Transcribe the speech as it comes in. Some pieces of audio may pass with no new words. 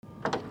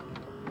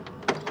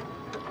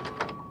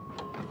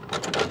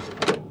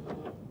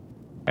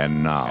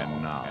And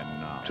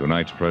now,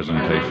 tonight's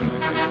presentation.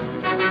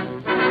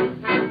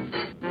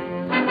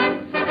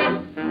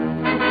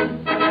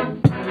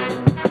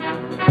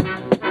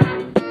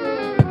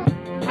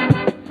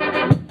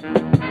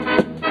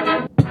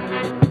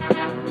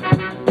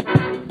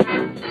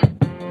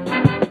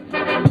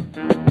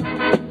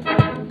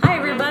 Hi,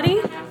 everybody.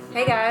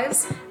 Hey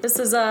guys, This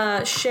is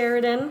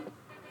Sheridan.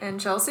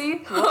 and Chelsea.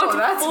 Whoa,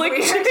 that's Flick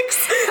weird.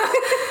 Chicks.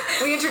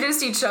 We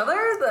introduced each other.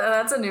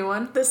 That's a new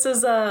one. This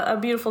is a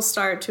beautiful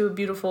start to a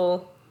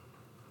beautiful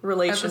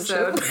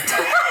relationship.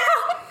 Episode.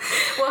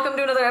 Welcome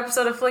to another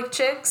episode of Flick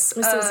Chicks.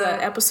 This is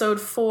episode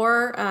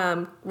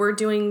 4. We're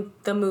doing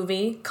the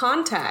movie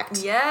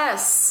Contact.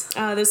 Yes.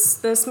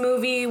 This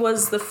movie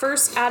was the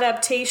first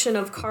adaptation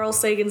of Carl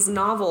Sagan's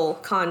novel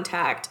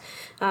Contact.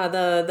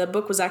 The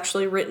book was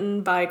actually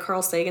written by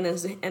Carl Sagan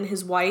and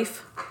his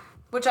wife.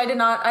 Which I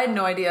had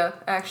no idea,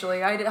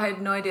 actually. I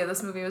had no idea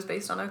this movie was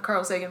based on a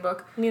Carl Sagan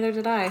book. Neither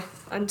did I,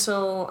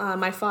 until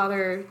my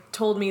father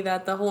told me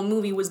that the whole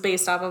movie was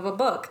based off of a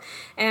book.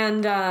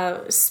 And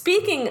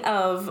speaking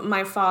of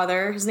my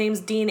father, his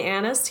name's Dean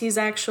Annis. He's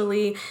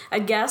actually a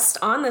guest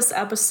on this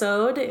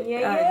episode.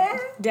 Yeah.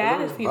 Dad,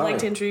 Hello, if you'd hi. like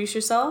to introduce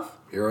yourself.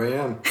 Here I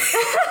am.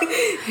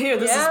 Here,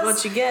 this Yes. is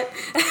what you get.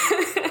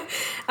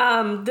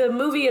 The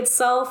movie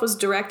itself was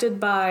directed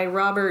by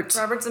Robert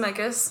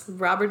Zemeckis.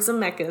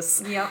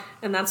 Yep.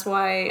 And that's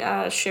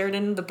why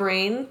Sheridan the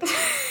Brain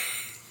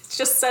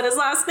just said his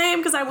last name,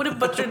 because I would have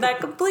butchered that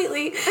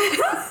completely.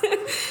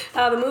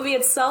 The movie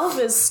itself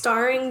is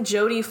starring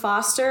Jodie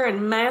Foster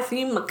and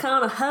Matthew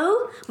McConaughey.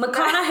 All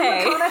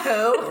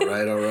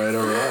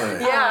right.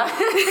 Yeah.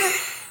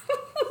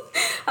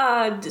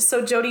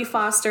 So Jodie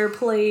Foster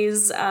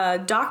plays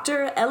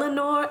Dr.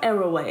 Eleanor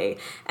Arroway,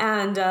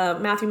 and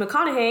Matthew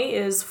McConaughey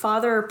is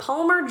Father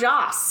Palmer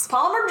Joss.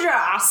 Palmer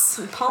Joss.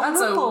 Palmer.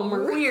 That's a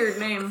weird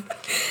name.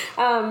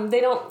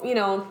 They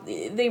don't,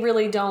 they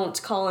really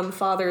don't call him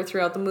Father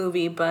throughout the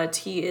movie, but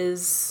he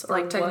is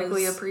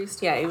Technically was- a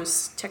priest. Yeah, he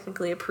was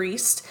technically a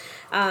priest.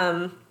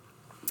 So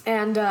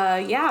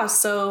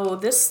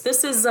this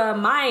is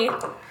my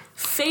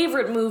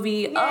favorite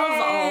movie of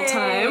all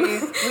time.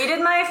 We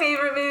did my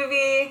favorite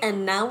movie.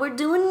 And now we're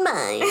doing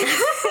mine.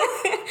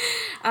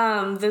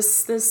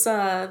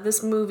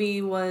 This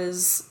movie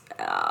was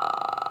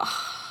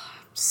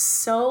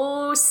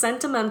so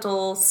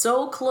sentimental,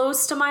 so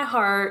close to my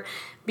heart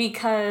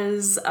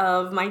because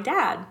of my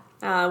dad.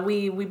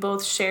 We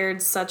both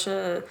shared such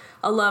a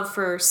love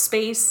for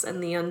space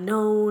and the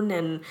unknown,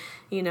 and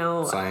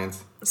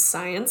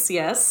science,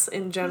 yes,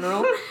 in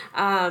general.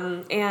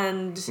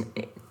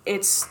 And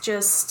it's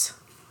just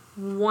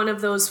one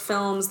of those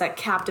films that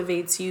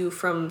captivates you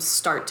from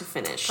start to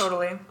finish.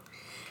 Totally.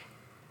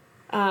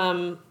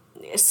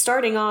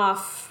 Starting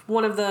off,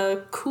 one of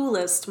the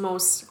coolest,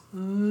 most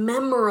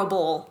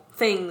memorable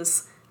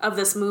things of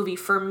this movie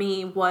for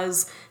me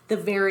was the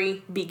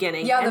very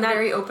beginning. Yeah, the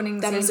very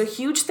opening That scene. is a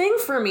huge thing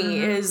for me,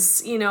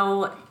 is,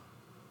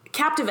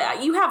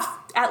 captivate. You have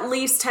at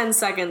least 10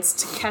 seconds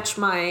to catch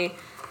my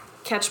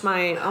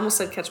almost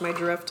said catch my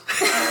drift.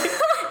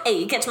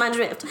 Hey, catch my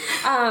drift.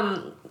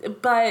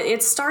 But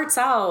it starts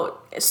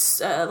out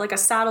like a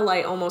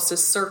satellite almost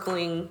is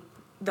circling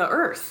the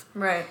Earth.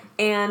 Right.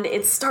 And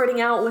it's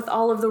starting out with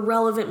all of the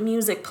relevant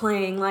music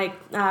playing, like,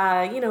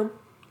 All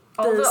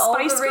the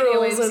Spice radio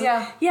Girls waves,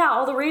 and,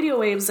 all the radio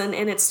waves, and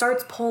it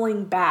starts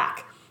pulling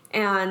back.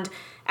 And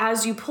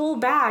as you pull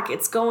back,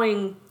 it's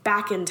going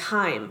back in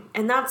time.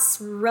 And that's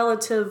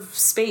relative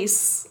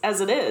space as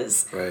it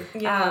is. Right.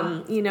 Yeah.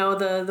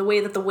 The way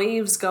that the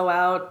waves go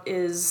out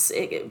is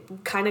it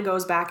kind of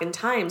goes back in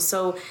time.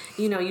 So,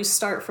 you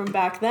start from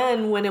back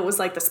then when it was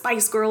like the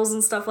Spice Girls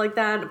and stuff like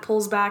that. It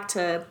pulls back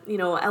to,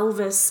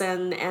 Elvis,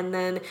 and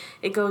then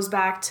it goes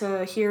back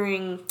to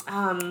hearing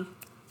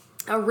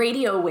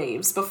radio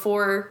waves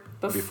before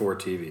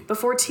TV.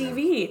 Before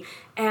TV. Yeah.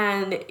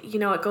 And,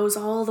 it goes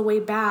all the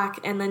way back,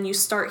 and then you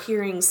start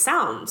hearing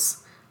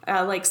sounds,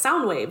 like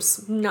sound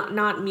waves,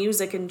 not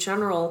music in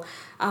general,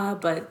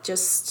 but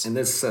just... And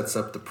this sets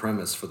up the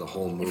premise for the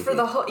whole movie.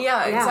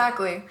 Yeah,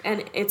 exactly.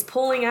 And it's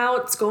pulling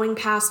out, it's going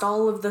past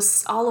all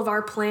of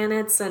our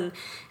planets and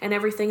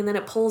everything, and then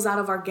it pulls out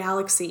of our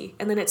galaxy,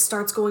 and then it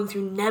starts going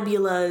through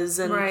nebulas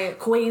and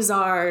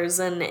quasars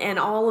and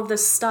all of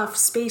this stuff,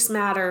 space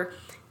matter,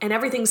 and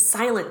everything's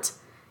silent.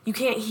 You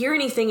can't hear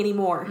anything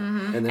anymore.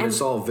 Mm-hmm. And then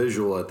it's all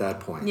visual at that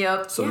point.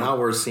 Yep. So now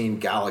we're seeing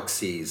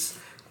galaxies,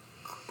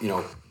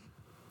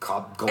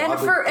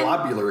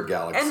 globular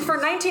galaxies. And for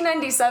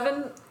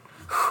 1997,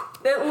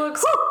 it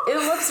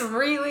looks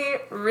really,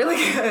 really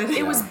good.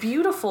 It was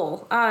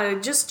beautiful.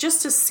 Just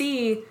to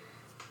see...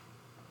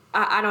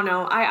 I don't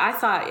know. I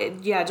thought,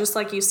 just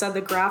like you said,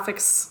 the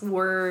graphics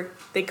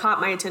they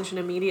caught my attention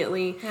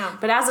immediately. Yeah.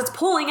 But as it's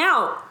pulling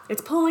out,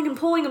 it's pulling and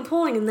pulling and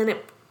pulling, and then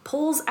it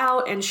pulls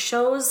out and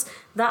shows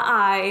the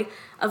eye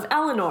of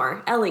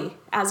Ellie,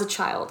 as a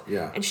child.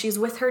 Yeah. And she's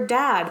with her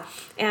dad.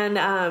 And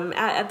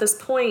at this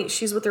point,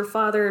 she's with her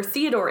father,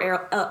 Theodore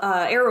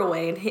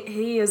Arroway, and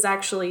he is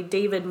actually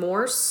David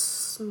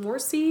Morse, I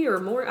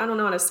don't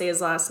know how to say his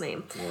last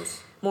name.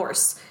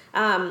 Morse.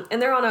 And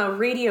they're on a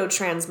radio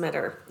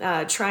transmitter,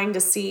 trying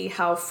to see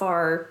how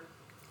far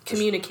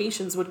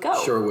communications would go.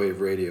 Shortwave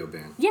radio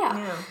band.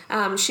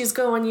 Yeah. She's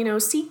going,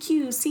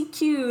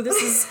 CQ,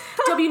 this is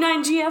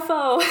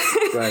W9GFO.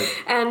 Right.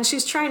 And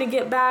she's trying to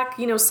get back,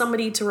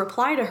 somebody to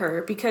reply to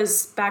her,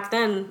 because back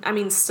then, I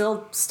mean,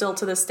 still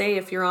to this day,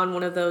 if you're on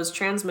one of those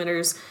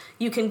transmitters,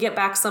 you can get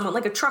back someone,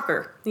 like a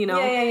trucker,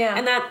 Yeah.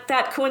 And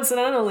that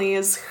coincidentally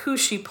is who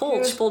she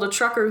pulled. She pulled a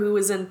trucker who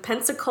was in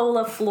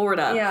Pensacola,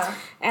 Florida. Yeah.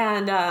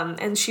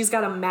 And she's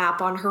got a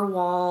map on her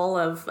wall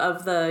of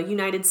the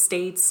United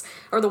States,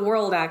 or the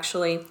world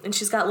actually, and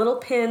she's got little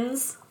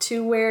pins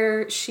to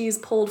where she's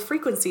pulled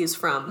frequencies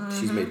from.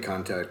 She's made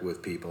contact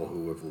with people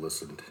who have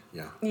listened.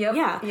 Yeah. Yep.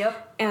 Yeah.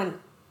 Yep.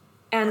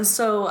 And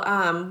so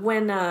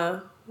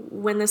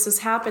when this is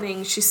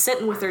happening, she's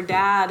sitting with her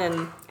dad,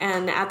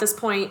 and at this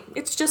point,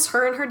 it's just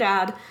her and her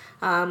dad.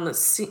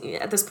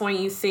 At this point,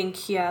 you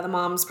think, the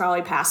mom's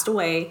probably passed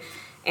away,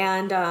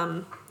 and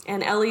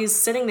Ellie's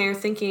sitting there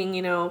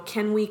thinking,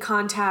 can we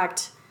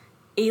contact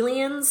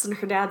aliens? And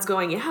her dad's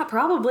going, yeah,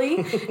 probably.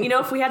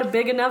 If we had a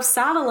big enough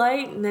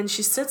satellite. And then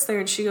she sits there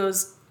and she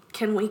goes,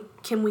 can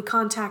we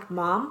contact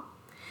Mom?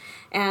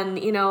 And,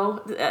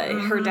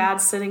 her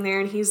dad's sitting there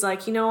and he's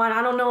like,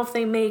 I don't know if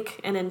they make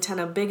an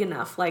antenna big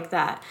enough like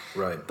that.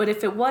 Right. But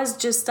if it was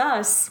just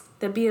us,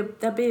 that'd be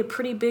a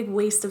pretty big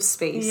waste of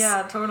space.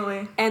 Yeah,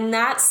 totally. And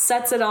that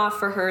sets it off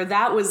for her.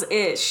 That was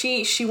it.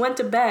 She went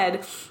to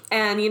bed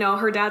and,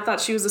 her dad thought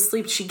she was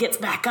asleep. She gets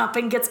back up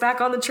and gets back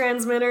on the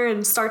transmitter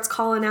and starts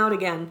calling out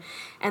again.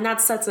 And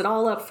that sets it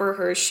all up for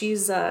her. She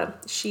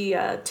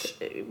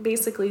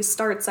basically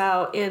starts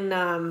out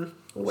in,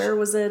 where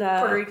was it?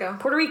 Puerto Rico.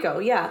 Puerto Rico,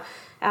 yeah.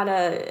 At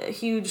a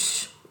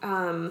huge...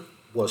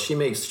 Well, she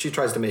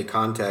tries to make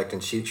contact,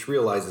 and she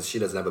realizes she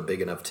doesn't have a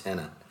big enough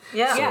antenna.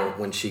 Yeah. So Yeah.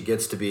 when she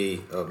gets to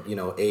be,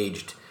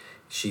 aged,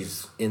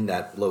 she's in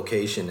that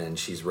location and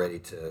she's ready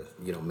to,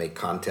 make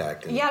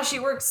contact. And, Yeah, she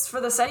works for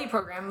the SETI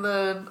program.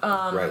 The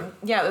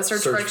Right. the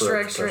search for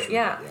extra.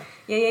 Yeah.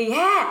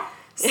 Yeah.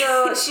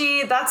 So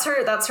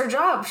that's her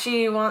job.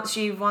 She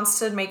wants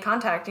to make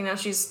contact.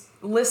 She's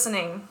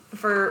listening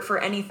for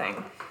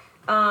anything,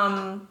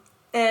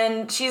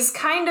 and she's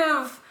kind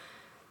of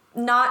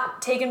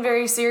not taken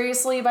very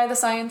seriously by the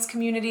science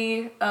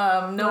community.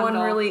 No one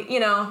really,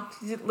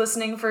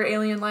 listening for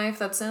alien life.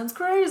 That sounds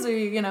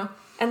crazy,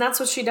 And that's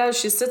what she does.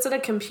 She sits at a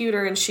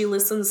computer and she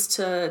listens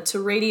to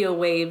radio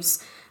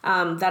waves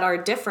that are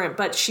different.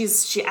 But she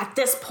at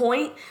this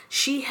point,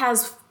 she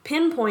has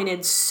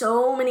pinpointed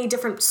so many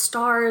different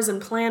stars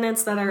and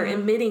planets that are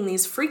emitting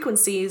these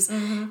frequencies.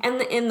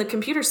 And in the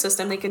computer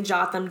system, they can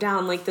jot them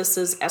down. Like, this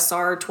is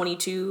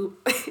SR22.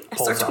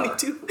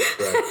 SR22.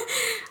 Right.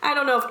 I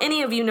don't know if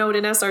any of you know what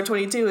an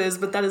SR22 is,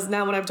 but that is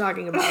not what I'm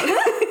talking about.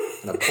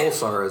 And a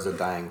pulsar is a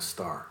dying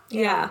star.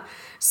 Yeah.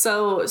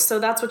 So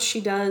that's what she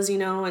does,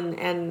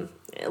 and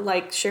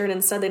like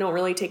Sheridan said, they don't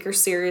really take her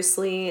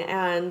seriously,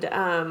 and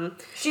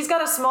she's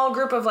got a small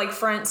group of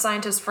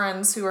scientist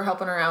friends who are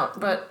helping her out,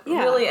 but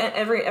really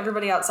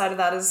everybody outside of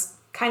that is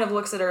kind of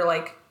looks at her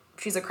like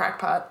she's a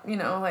crackpot,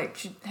 like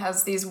she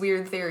has these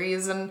weird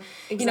theories, and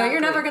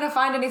you're never gonna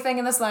find anything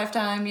in this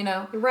lifetime,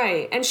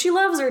 Right. And she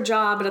loves her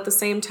job, but at the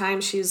same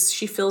time she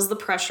feels the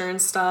pressure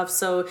and stuff.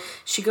 So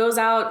she goes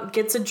out,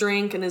 gets a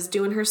drink, and is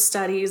doing her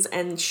studies,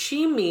 and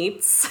she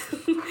meets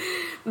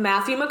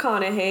Matthew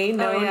McConaughey,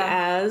 known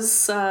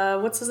as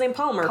what's his name?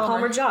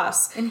 Palmer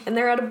Joss. And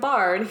they're at a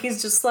bar, and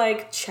he's just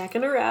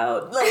checking her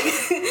out.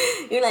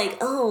 You're like,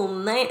 oh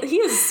man, he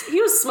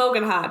was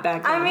smoking hot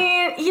back then. I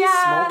mean,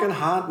 yeah, Smoking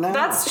hot now.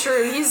 that's true.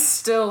 He's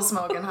still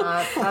smoking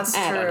hot. That's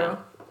I don't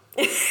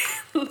true.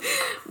 know.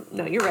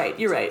 No, you're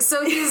right.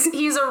 So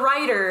he's a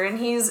writer, and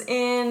he's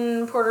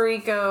in Puerto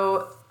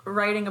Rico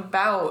writing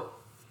about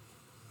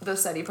the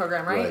SETI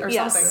program, right? Or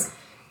Yes. something.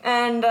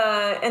 And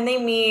they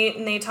meet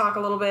and they talk a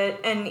little bit,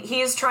 and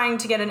he's trying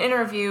to get an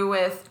interview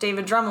with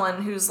David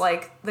Drumlin, who's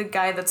the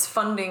guy that's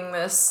funding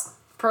this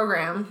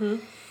program. Mm-hmm.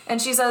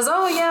 And she says,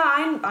 "Oh yeah,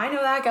 I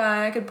know that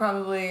guy. I could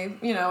probably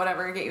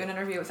whatever get you an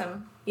interview with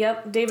him."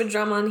 Yep, David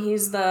Drumlin.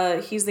 He's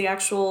the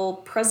actual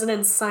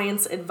president's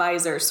science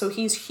advisor. So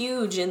he's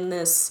huge in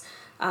this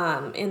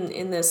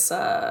in this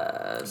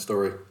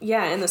story.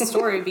 Yeah, in the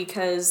story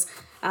because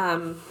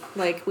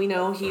we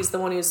know he's the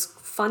one who's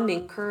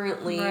funding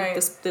currently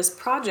this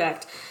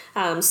project.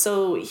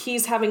 So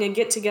he's having a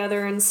get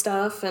together and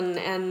stuff,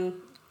 and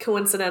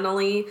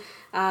coincidentally,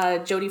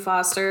 Jodie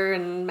Foster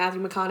and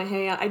Matthew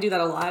McConaughey. I do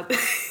that a lot.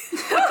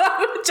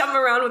 Jump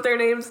around with their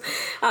names.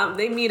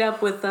 They meet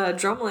up with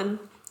Drumlin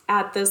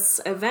at this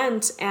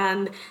event,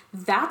 and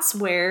that's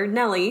where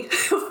Nellie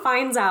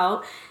finds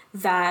out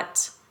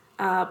that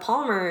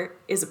Palmer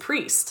is a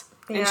priest.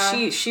 And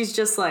she's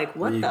just like,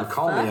 what you the can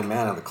call fuck? me a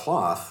man of the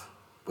cloth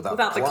without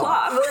the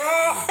cloth.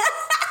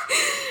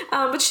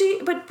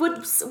 But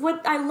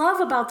what I love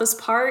about this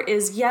part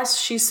is, yes,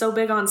 she's so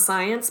big on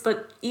science,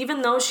 but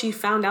even though she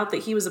found out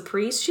that he was a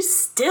priest, she's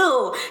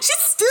still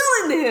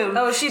into him.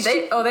 Oh,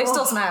 they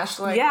still smashed.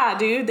 Yeah,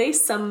 dude, they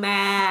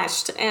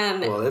smashed.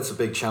 And well, it's a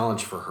big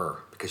challenge for her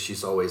because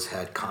she's always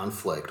had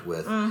conflict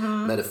with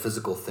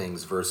metaphysical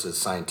things versus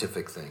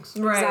scientific things.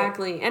 Right.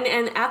 Exactly.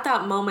 And at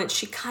that moment,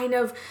 she kind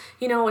of,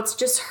 it's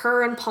just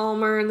her and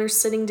Palmer, and they're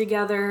sitting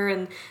together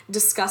and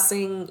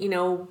discussing,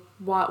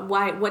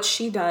 what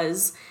she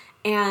does.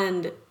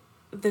 And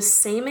the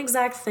same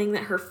exact thing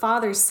that her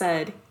father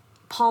said,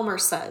 Palmer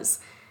says.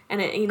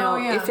 And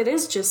if it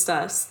is just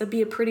us, that'd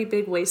be a pretty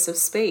big waste of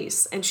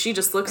space. And she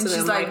just looks at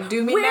him like,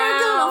 do me we're now.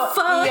 gonna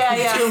fuck.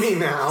 Yeah. Do me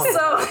now.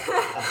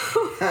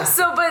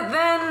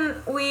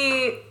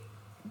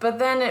 But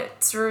then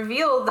it's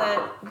revealed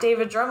that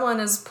David Drumlin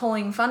is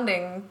pulling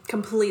funding.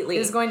 Completely.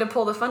 He's going to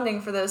pull the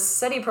funding for this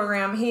SETI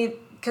program.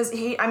 Because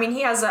he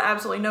has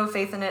absolutely no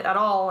faith in it at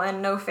all,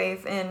 and no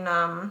faith in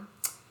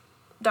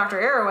Dr.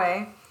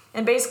 Arroway,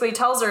 and basically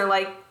tells her,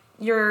 like,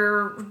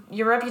 your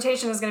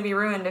reputation is going to be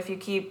ruined if you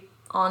keep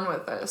on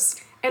with this.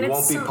 And it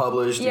won't be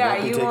published. It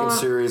won't be taken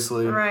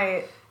seriously.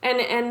 Right.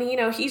 And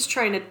he's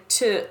trying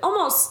to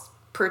almost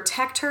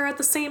protect her at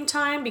the same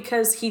time,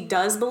 because he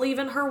does believe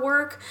in her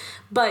work,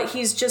 but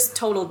he's just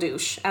total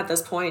douche at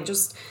this point.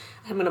 Just,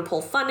 I'm gonna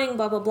pull funding,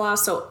 blah blah blah.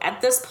 So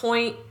at this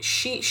point,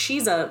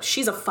 she's a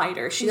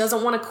fighter. She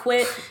doesn't want to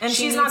quit, and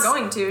she's not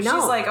going to. No.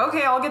 She's like,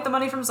 okay, I'll get the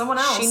money from someone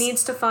else. She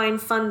needs to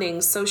find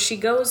funding, so she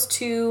goes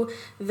to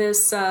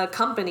this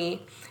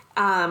company,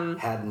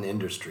 Haddon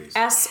Industries.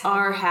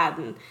 S.R.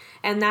 Haddon.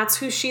 And that's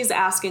who she's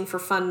asking for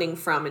funding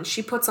from. And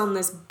she puts on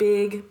this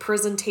big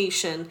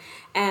presentation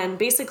and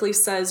basically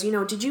says,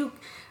 did you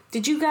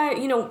guys,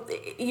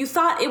 you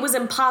thought it was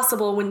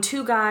impossible when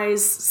two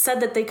guys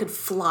said that they could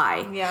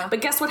fly. Yeah.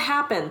 But guess what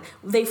happened?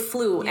 They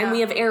flew, and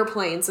we have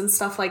airplanes and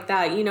stuff like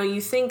that.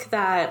 You think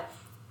that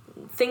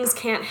things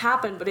can't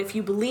happen, but if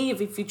you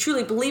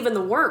truly believe in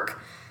the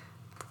work,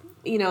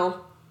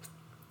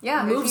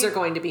 moves are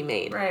going to be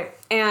made. Right.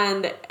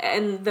 And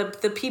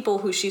the people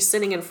who she's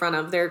sitting in front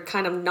of, they're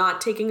kind of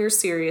not taking her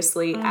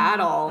seriously at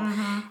all.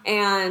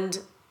 And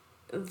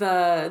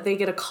they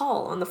get a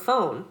call on the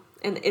phone,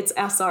 and it's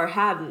S.R.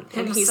 Haddon.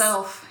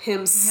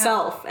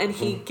 Himself. And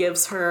he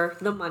gives her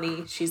the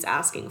money she's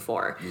asking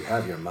for. You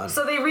have your money.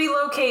 So they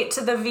relocate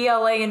to the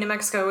VLA in New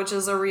Mexico, which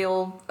is a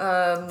real...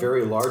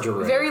 very large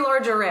array. Very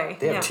large array.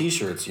 They have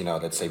T-shirts,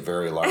 that say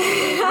 "very large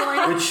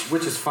array,"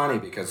 which is funny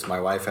because my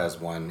wife has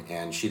one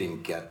and she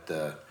didn't get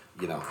the,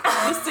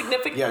 The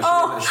significant.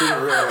 Yeah, she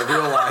didn't really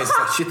realize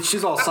that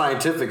she's all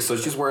scientific, so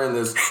she's wearing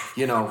this,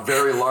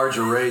 very large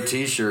array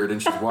T-shirt,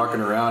 and she's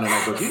walking around, and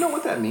I go, "Do you know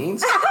what that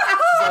means?"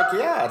 She's like,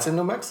 "Yeah, it's in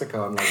New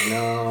Mexico." I'm like,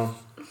 "No."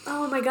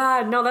 Oh my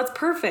God, no, that's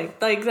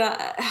perfect. Like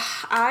that,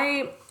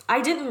 I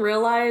didn't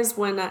realize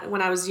when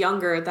I was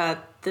younger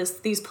that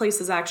these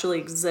places actually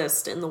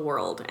exist in the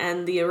world,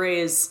 and the array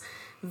is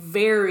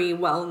very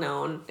well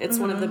known. It's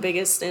one of the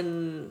biggest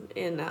in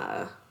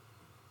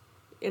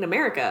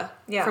America,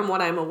 from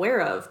what I'm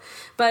aware of.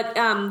 But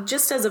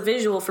just as a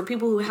visual for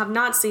people who have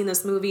not seen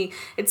this movie,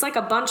 it's like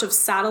a bunch of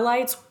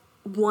satellites,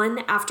 one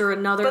after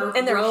another,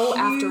 and they're row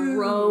after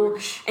row,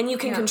 huge. and you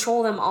can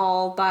control them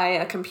all by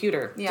a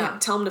computer. Yeah.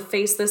 Tell them to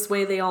face this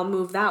way, they all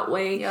move that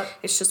way. Yep.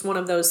 It's just one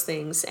of those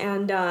things.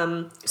 And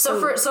So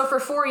for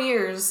 4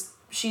 years,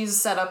 she's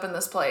set up in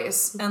this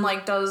place and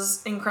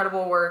does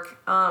incredible work.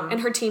 And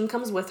her team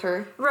comes with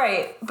her.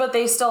 Right, but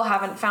they still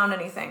haven't found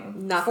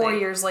anything. Nothing. 4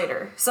 years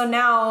later. So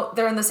now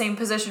they're in the same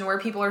position where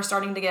people are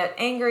starting to get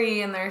angry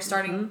and they're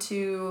starting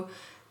to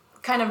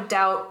kind of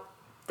doubt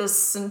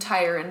this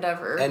entire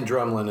endeavor. And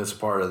Drumlin is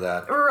part of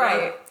that.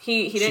 Right.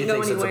 He didn't She go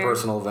thinks anywhere. it's a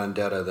personal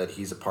vendetta that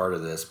he's a part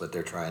of this, but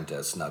they're trying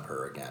to snub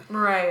her again.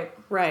 Right.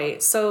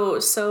 Right. So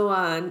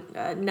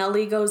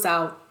Nellie goes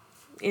out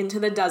into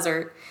the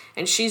desert,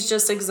 and she's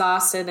just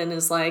exhausted and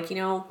is like,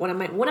 what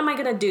am I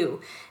gonna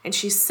do? And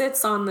she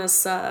sits on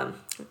this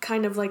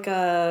kind of like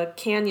a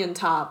canyon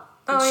top,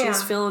 and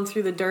she's feeling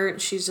through the dirt,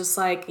 and she's just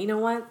like, you know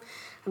what?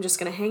 I'm just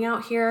gonna hang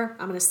out here.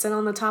 I'm gonna sit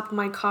on the top of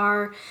my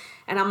car,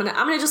 and I'm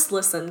gonna just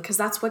listen, because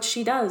that's what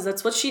she does.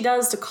 That's what she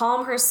does to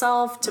calm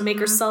herself, to make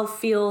herself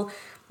feel,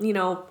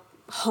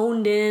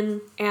 honed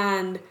in.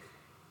 And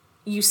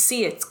you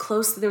see it's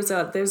close. There's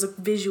a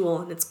visual,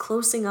 and it's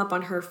closing up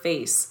on her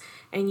face,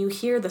 and you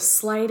hear the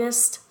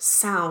slightest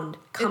sound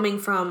coming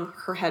from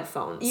her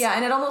headphones. Yeah,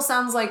 and it almost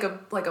sounds like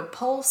a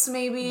pulse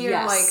maybe,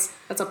 Yes, or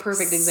like that's a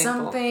perfect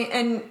example. something.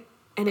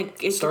 And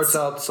it Starts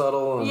out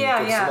subtle and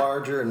gets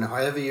larger and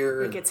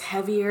heavier. It gets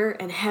heavier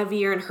and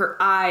heavier, and her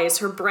eyes,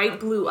 her bright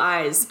blue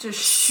eyes, just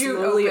shoot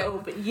slowly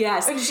open.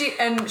 Yes.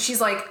 And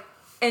she's like,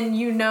 and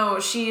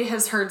she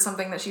has heard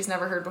something that she's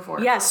never heard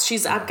before. Yes,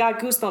 I've got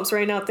goosebumps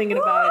right now thinking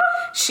about it.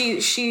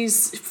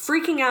 She's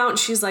freaking out, and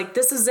she's like,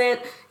 this is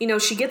it.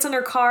 She gets in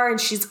her car, and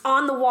she's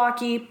on the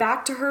walkie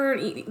back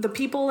to the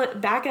people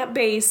back at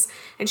base,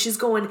 and she's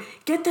going,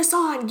 get this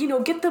on,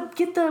 get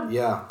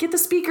the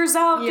speakers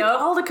out, get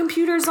all the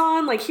computers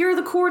on, here are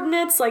the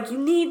coordinates, you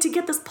need to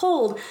get this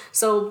pulled.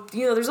 So,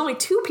 there's only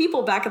 2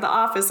 people back at the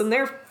office, and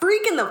they're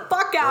freaking the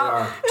fuck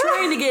out,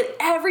 trying to get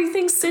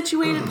everything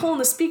situated, pulling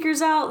the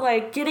speakers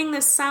out, getting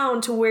this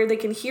sound to where they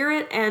can hear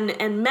it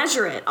and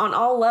measure it on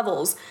all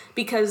levels,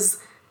 because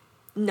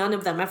none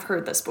of them have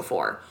heard this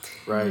before.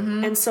 Right.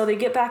 And so they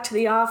get back to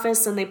the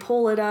office and they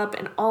pull it up,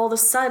 and all of a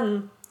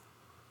sudden,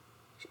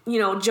 you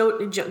know,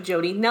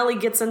 Jody, Nellie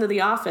gets into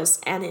the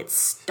office and it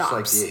stops.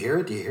 It's like, do you hear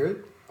it? Do you hear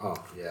it?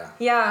 Oh, yeah.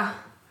 Yeah.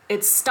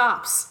 It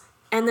stops.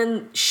 And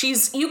then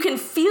you can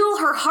feel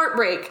her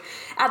heartbreak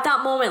at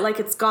that moment, like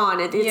it's gone.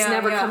 It's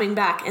never coming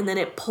back. And then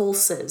it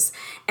pulses.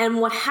 And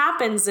what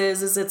happens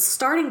is it's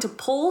starting to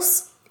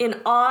pulse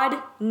in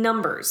odd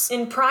numbers.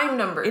 In prime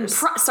numbers.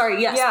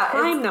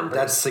 Prime numbers.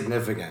 That's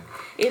significant.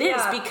 It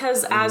is,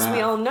 because as we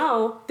math. all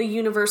know, the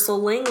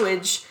universal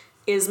language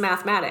is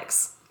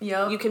mathematics.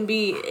 Yep. You can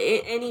be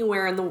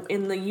anywhere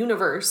in the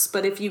universe,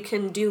 but if you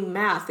can do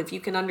math, if you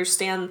can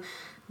understand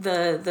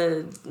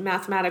the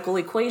mathematical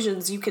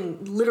equations, you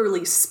can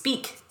literally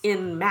speak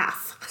in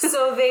math.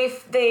 So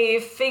they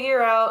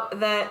figure out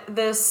that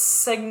this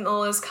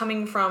signal is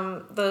coming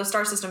from the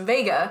star system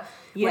Vega,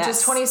 which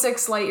is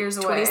 26 light years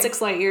away.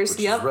 26 light years, Which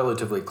yep. is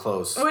relatively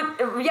close.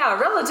 Yeah,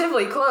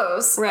 relatively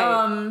close.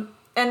 Right.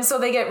 And so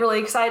they get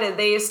really excited.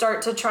 They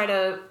start to try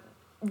to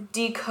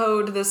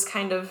decode this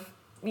kind of,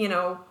 you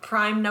know,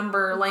 prime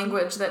number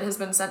language that has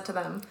been sent to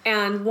them.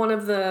 And one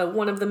of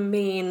the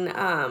main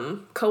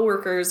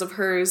co-workers of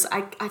hers,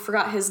 I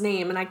forgot his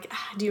name, and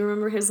do you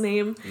remember his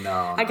name?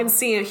 No. I can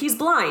see him. He's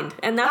blind,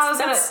 and that's I was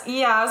gonna ask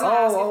if that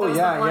was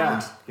the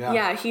blind.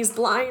 Yeah, he's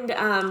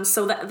blind.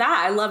 So that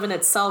I love in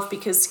itself,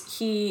 because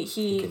he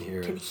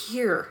can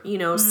hear, you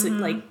know, so,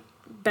 like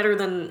better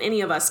than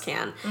any of us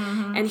can,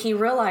 and he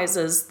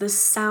realizes this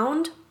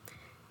sound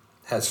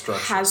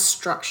has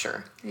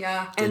structure.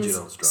 Yeah. And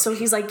Digital structure. so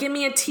he's like, give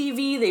me a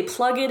TV. They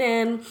plug it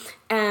in.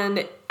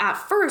 And at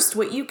first,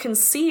 what you can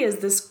see is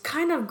this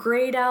kind of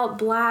grayed out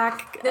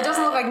black. It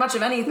doesn't look like much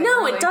of anything.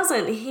 No, really. it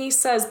doesn't. He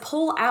says,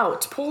 pull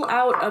out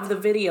of the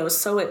video.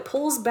 So it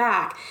pulls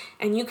back,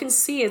 and you can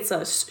see it's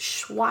a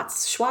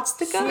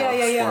swastika.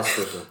 Yeah.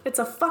 Swastika. It's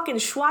a fucking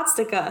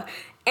swastika.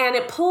 And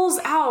it pulls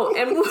out,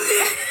 and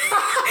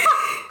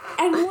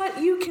and what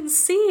you can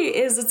see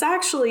is it's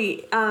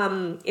actually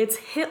it's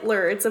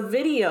Hitler. It's a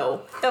video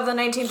Of the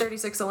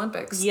 1936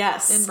 Olympics.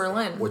 Yes. In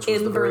Berlin. Which was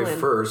In the Berlin. very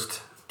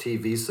first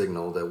TV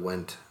signal that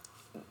went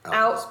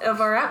out of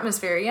our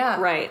atmosphere, yeah.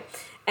 right.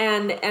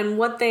 And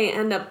what they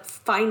end up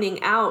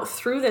finding out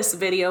through this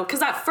video,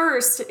 because at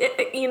first,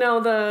 you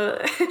know,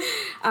 the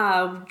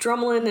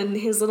Drumlin and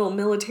his little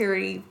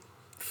military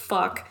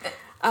fuck.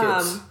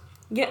 Kits.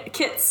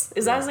 Kits.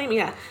 Is that his name?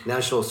 Yeah.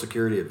 National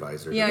Security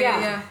Advisor.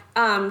 Yeah.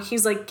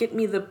 He's like, give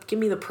me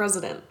the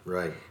president.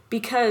 Right.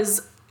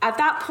 Because at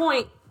that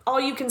point, all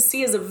you can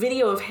see is a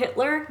video of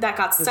Hitler that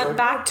got sent like,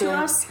 back to okay.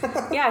 us.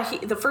 Yeah,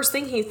 the first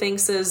thing he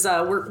thinks is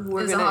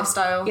we're Is gonna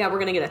hostile. Yeah, we're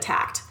gonna get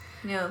attacked.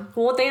 Yeah.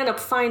 Well, what they end up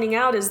finding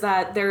out is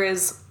that there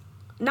is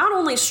not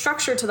only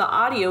structure to the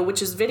audio,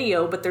 which is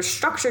video, but there's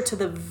structure to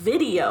the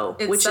video,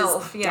 which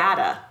Itself, is yeah.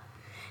 data.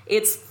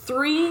 It's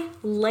 3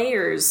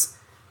 layers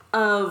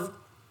of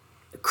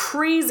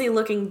crazy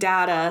looking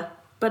data,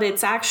 but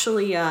it's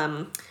actually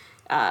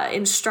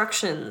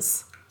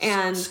instructions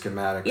and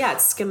Schematics. Yeah,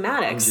 it's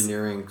schematics.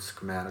 Engineering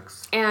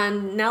schematics.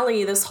 And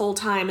Nellie this whole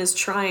time is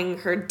trying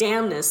her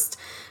damnedest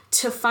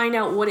to find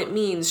out what it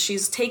means.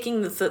 She's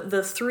taking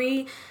the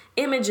 3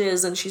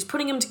 images and she's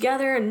putting them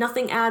together, and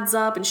nothing adds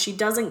up, and she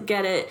doesn't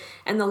get it.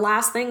 And the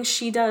last thing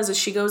she does is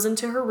she goes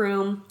into her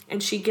room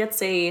and she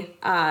gets a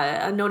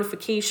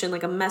notification,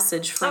 like a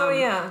message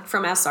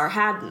from S.R.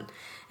 Haddon,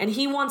 and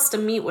he wants to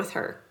meet with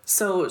her.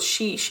 So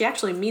she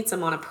actually meets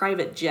him on a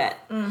private jet,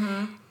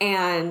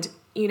 and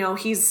you know,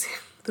 he's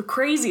the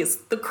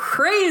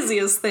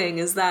craziest thing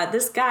is that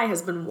this guy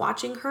has been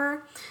watching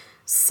her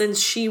since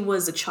she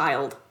was a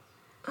child.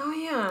 Oh,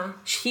 yeah.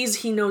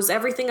 He knows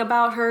everything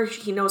about her.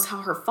 He knows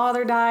how her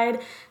father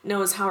died,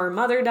 knows how her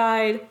mother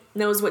died,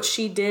 knows what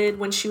she did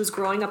when she was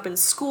growing up in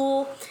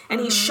school,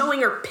 and he's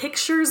showing her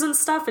pictures and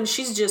stuff, and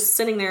she's just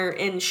sitting there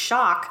in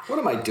shock. What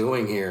am I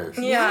doing here?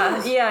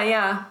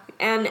 Yeah.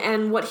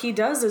 And what he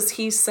does is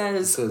he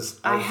says,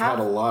 I've had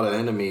a lot of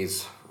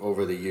enemies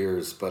over the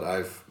years, but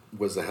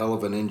was a hell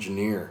of an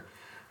engineer.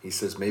 He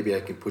says, maybe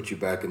I can put you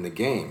back in the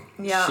game.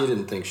 Yeah. She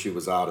didn't think she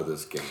was out of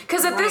this game.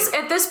 Because at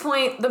this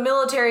point, the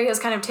military has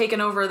kind of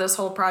taken over this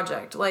whole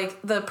project. Like,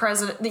 the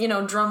president, you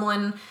know,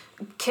 Drumlin,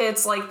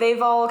 Kits, like,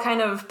 they've all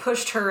kind of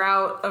pushed her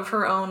out of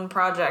her own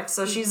project.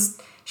 So she's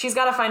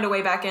got to find a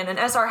way back in. And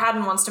S.R.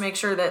 Haddon wants to make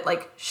sure that,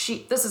 like,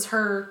 this is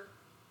her,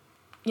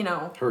 you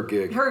know... Her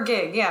gig. Her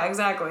gig, yeah,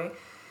 exactly.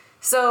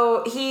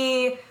 So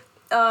he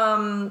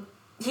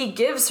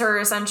gives her,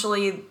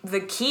 essentially, the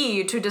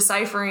key to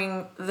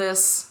deciphering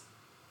this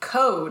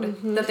code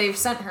that they've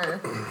sent her,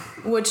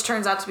 which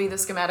turns out to be the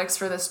schematics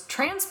for this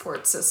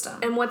transport system.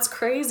 And what's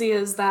crazy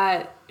is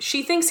that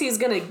she thinks he's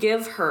gonna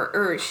give her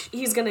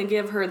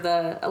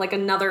the like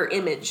another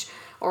image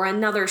or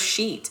another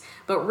sheet,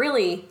 but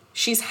really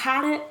she's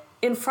had it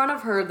in front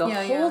of her the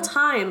whole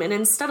time, and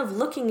instead of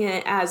looking at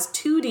it as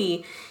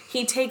 2D,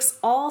 he takes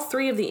all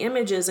 3 of the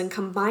images and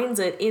combines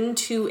it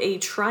into a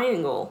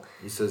triangle.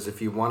 He says,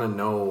 if you want to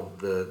know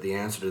the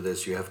answer to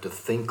this, you have to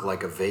think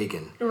like a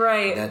vegan.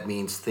 Right. That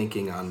means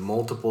thinking on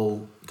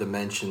multiple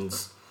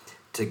dimensions,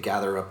 to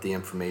gather up the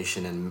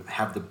information and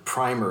have the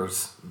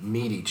primers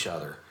meet each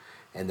other,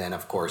 and then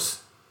of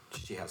course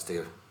she has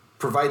to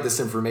provide this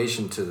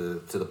information to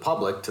the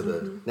public, to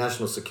the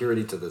national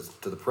security, to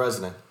the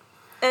president.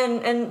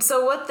 And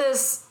so what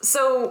this,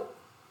 so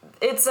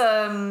it's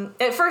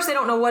at first they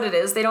don't know what it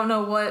is. They don't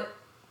know what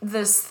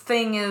this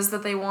thing is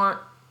that they want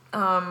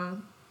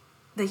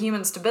the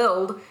humans to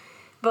build.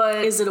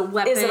 But is it a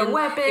weapon? Is it a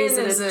weapon? Is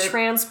it a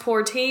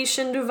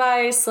transportation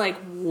device? Like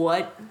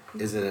what?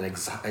 Is it an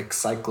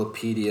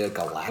Encyclopedia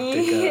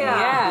Galactica?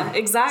 Yeah,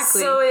 exactly.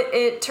 So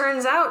it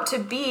turns out to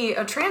be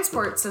a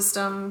transport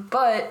system,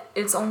 but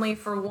it's only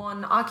for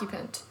one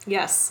occupant.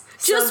 Yes.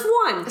 Just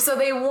one. So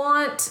they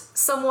want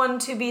someone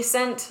to be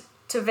sent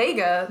to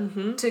Vega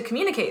to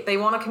communicate. They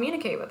want to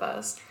communicate with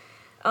us.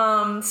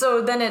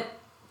 So then it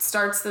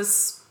starts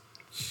this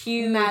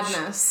Huge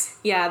madness.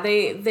 Yeah,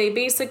 they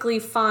basically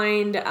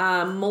find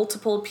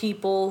multiple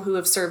people who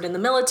have served in the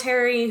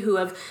military, who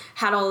have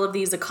had all of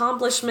these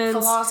accomplishments.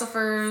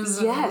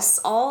 Philosophers. Yes,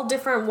 all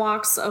different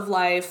walks of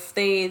life.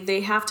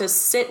 They have to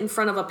sit in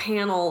front of a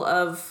panel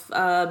of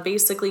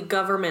basically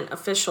government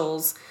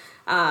officials.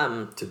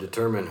 To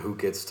determine who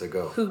gets to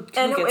go. Who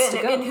gets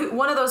to go. And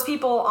one of those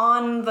people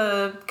on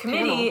the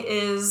committee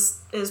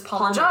is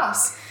Palmer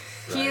Joss.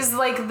 Right. He's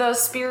like the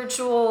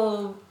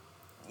spiritual,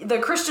 the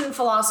Christian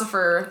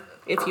philosopher,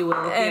 if you will.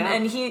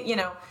 And he,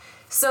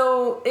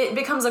 so it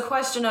becomes a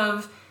question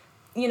of,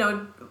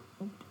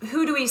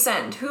 who do we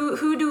send?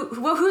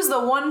 Who's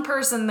the one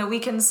person that we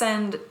can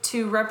send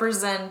to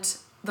represent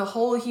the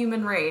whole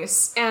human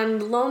race?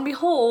 And lo and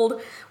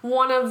behold,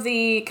 one of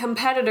the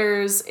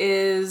competitors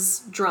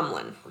is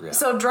Drumlin. Yeah.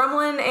 So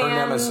Drumlin Her and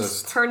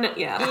nemesis.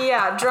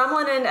 yeah,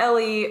 Drumlin and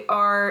Ellie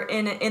are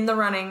in the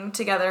running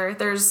together.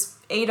 There's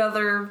 8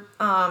 other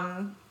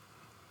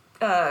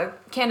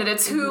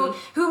candidates who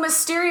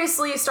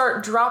mysteriously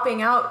start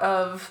dropping out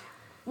of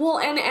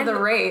the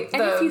rate.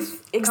 And if you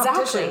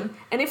exactly,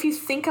 and if you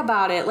think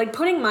about it, like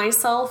putting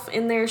myself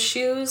in their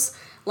shoes,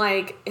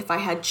 like if I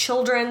had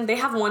children, they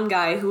have one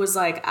guy who was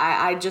like,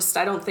 I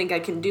don't think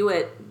I can do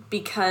it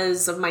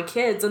because of my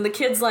kids, and the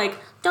kid's like,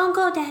 don't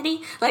go,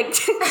 daddy, like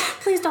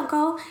please don't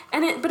go.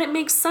 But it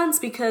makes sense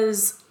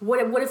because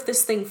what if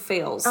this thing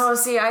fails? Oh,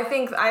 see,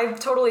 I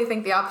totally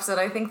think the opposite.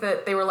 I think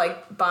that they were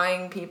like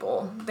buying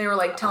people. They were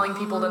like telling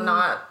people to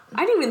not.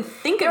 I didn't even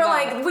think They were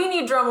about like, it. we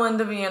need Drumlin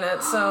to be in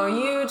it, so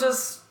you don't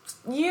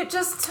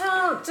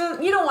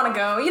want to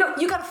go.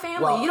 You got a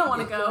family. Well, you don't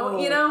want to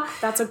go.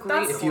 That's a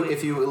great.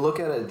 If you look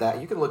at it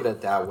you can look at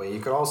it that way. You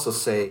could also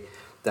say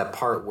that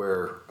part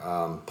where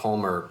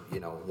Palmer,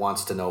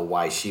 wants to know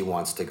why she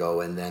wants to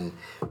go, and then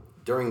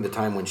during the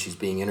time when she's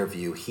being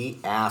interviewed, he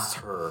asks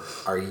her,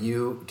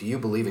 do you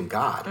believe in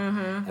God?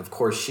 And of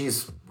course,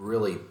 she's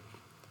really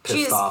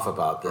pissed off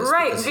about this,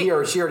 right,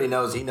 because she already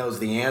knows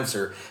the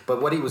answer.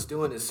 But what he was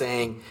doing is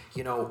saying,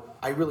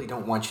 I really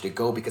don't want you to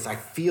go because I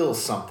feel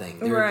something.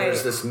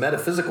 There's this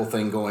metaphysical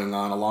thing going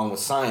on along with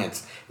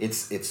science.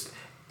 It's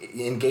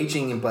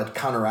engaging but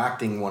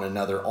counteracting one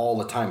another all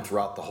the time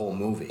throughout the whole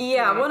movie.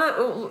 Yeah,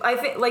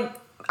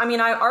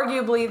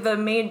 arguably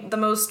the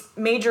most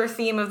major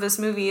theme of this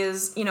movie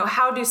is,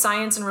 how do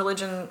science and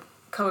religion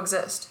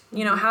coexist?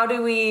 How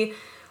do we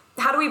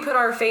put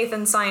our faith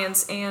in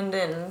science and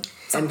in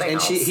something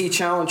else? He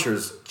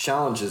challenges.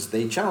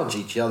 They challenge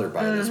each other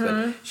by this,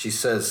 but she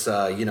says,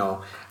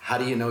 how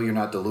do you know you're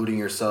not deluding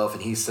yourself?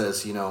 And he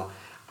says,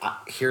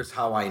 here's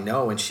how I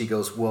know. And she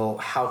goes, well,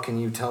 how can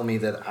you tell me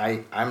that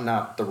I'm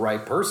not the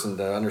right person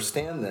to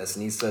understand this?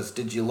 And he says,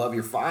 did you love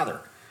your father?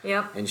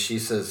 Yep. And she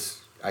says,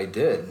 I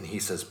did. And he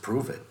says,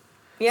 prove it.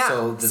 Yeah.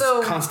 So this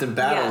constant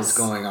battle is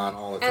going on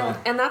all the time.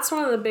 And that's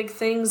one of the big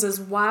things is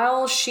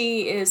while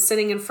she is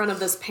sitting in front of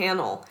this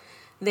panel,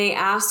 they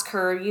ask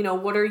her,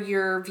 what are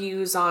your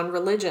views on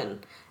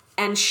religion?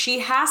 And she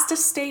has to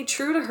stay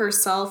true to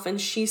herself.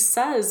 And she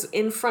says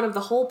in front of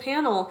the whole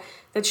panel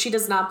that she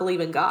does not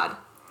believe in God.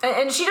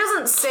 And she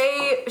doesn't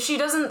say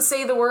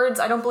the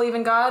words, I don't believe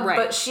in God, right.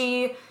 But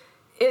she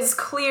is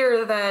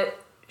clear that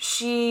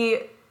she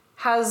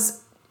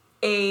has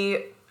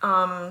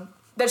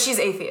that she's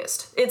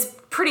atheist. It's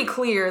pretty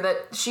clear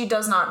that she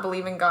does not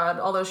believe in God,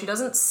 although she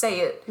doesn't say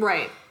it.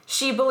 Right.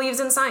 She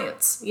believes in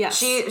science. Yes.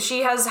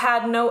 She has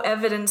had no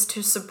evidence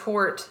to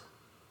support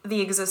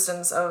the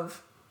existence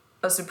of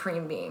a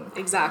supreme being.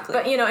 Exactly.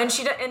 But she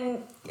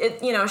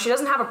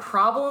doesn't have a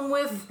problem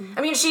with. Mm-hmm.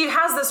 I mean, she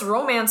has this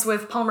romance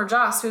with Palmer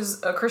Joss,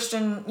 who's a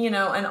Christian,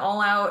 an all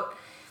out.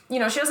 She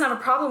doesn't have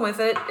a problem with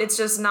it. It's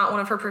just not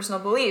one of her personal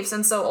beliefs,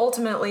 and so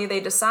ultimately they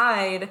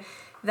decide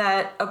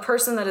that a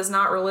person that is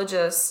not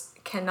religious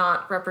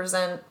cannot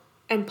represent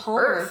and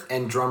Palmer Earth.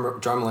 And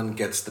Drumlin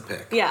gets the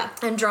pick. Yeah.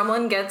 And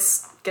Drumlin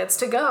gets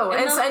to go,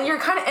 and you're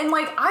kind of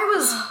I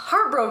was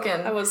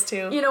heartbroken. I was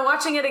too.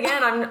 Watching it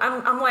again,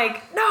 I'm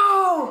like,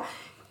 no,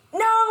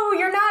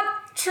 you're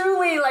not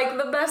truly like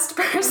the best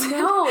person.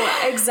 No,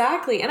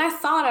 exactly. And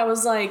I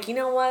was like, you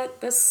know what?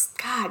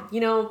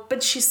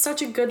 But she's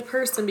such a good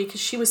person because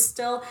she was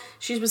still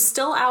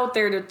out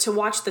there to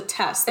watch the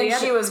test. And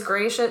she was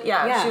gracious.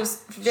 Yeah, she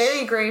was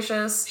very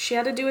gracious. She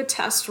had to do a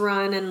test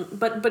run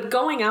but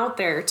going out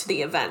there to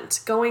the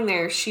event,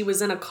 she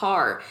was in a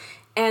car,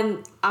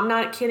 and I'm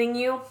not kidding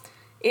you.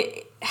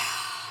 It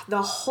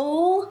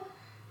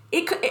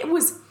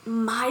was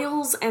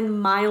miles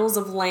and miles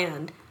of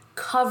land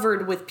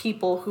covered with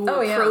people who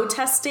were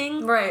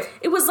protesting. Right.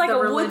 It was like the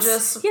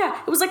religious.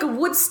 it was like a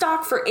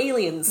Woodstock for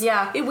aliens.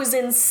 Yeah. It was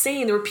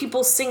insane. There were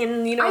people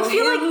singing, I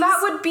feel hymns. like that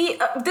would be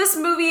this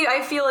movie.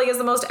 I feel like is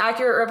the most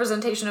accurate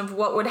representation of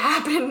what would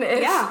happen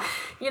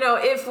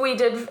if we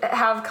did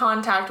have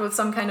contact with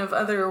some kind of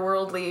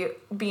otherworldly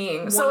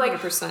being.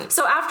 100%.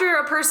 So after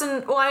a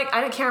person, well,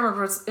 I can't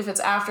remember if it's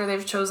after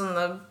they've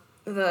chosen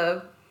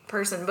the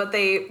person, but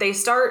they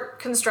start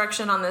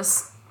construction on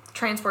this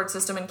transport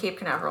system in Cape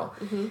Canaveral,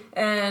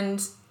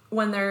 and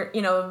when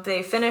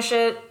they finish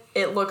it,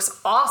 it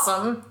looks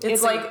awesome.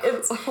 It's so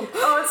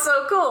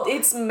cool.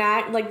 It's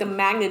like the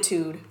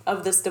magnitude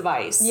of this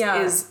device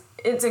is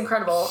it's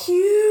incredible,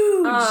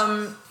 huge.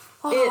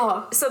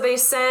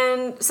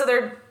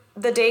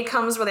 The day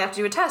comes where they have to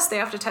do a test. They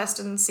have to test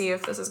and see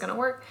if this is going to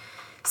work.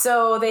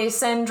 So they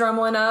send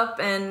Drumlin up,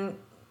 and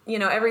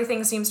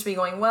everything seems to be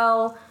going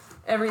well.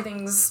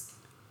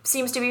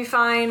 Seems to be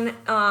fine.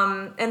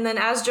 And then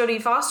as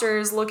Jodie Foster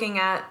is looking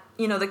at,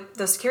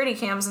 the security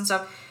cams and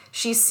stuff,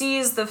 she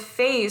sees the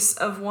face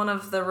of one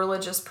of the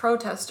religious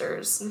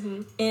protesters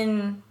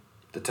in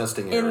the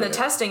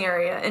testing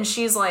area. And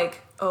she's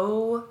like,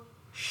 oh,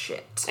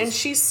 shit. And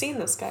she's seen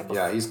this guy before.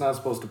 Yeah, he's not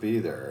supposed to be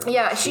there.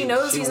 Yeah, she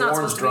knows he's not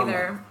supposed to Drumlin. be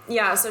there.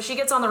 Yeah, so she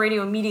gets on the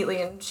radio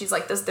immediately, and she's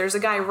like, there's a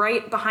guy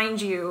right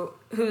behind you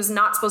who's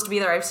not supposed to be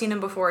there. I've seen him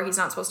before. He's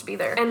not supposed to be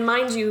there. And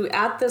mind you,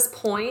 at this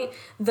point,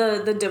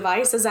 the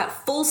device is at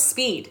full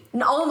speed.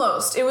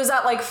 Almost. It was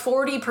at like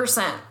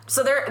 40%.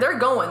 So they're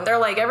going. They're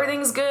like,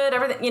 everything's good.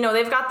 Everything,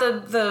 they've got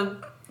the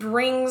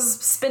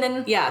rings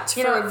spinning. Yeah,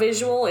 for a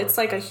visual, it's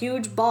like a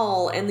huge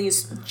ball, and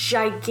these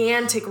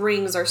gigantic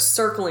rings are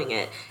circling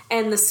it.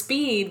 And the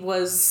speed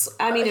was,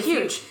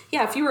 huge.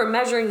 If you were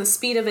measuring the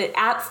speed of it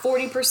at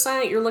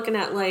 40%, you're looking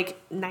at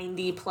like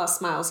 90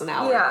 plus miles an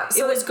hour. Yeah,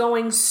 so it was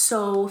going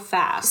so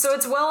fast. So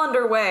it's well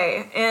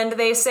underway, and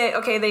they say,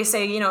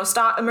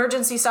 stop,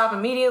 emergency stop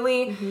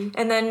immediately.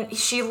 And then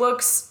she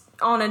looks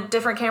on a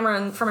different camera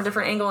and from a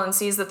different angle and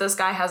sees that this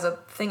guy has a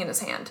thing in his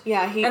hand.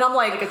 Yeah, and I'm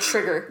like a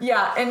trigger.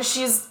 Yeah, and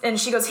she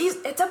goes,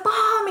 it's a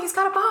bomb. He's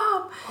got a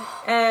bomb,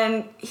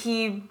 and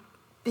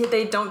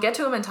they don't get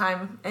to him in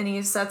time, and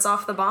he sets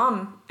off the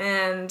bomb,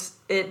 and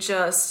it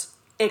just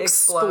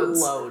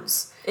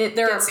explodes. It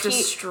gets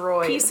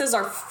destroyed. Pieces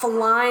are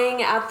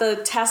flying at the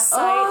test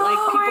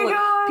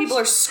site. People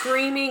are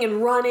screaming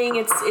and running.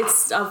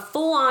 It's a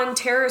full on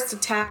terrorist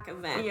attack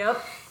event.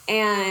 Yep.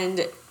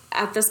 And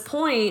at this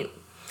point,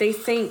 they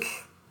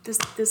think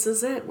this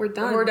is it. We're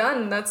done. We're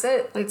done. That's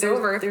it. It's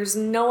over. There's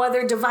no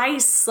other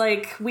device.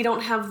 Like, we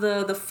don't have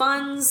the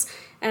funds,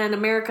 and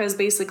America is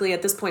basically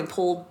at this point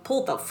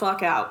pulled the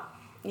fuck out.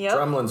 Yep.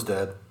 Drumlin's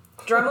dead.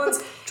 Drumlin's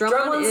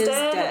is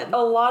dead.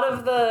 A lot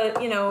of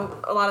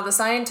the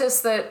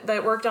scientists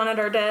that worked on it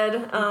are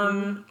dead.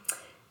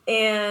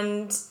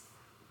 And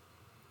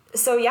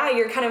so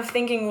you're kind of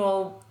thinking,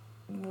 well,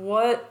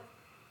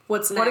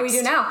 what's next? What do we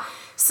do now?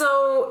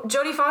 So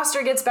Jodie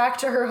Foster gets back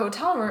to her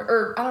hotel room,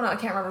 or I don't know, I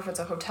can't remember if it's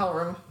a hotel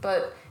room,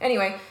 but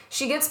anyway,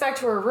 she gets back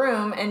to her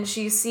room and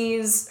she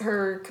sees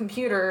her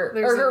computer,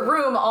 her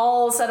room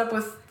all set up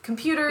with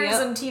computers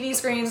and TV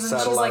screens,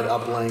 and satellite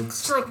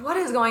uplinks. She's like, what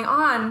is going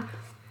on?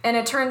 And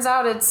it turns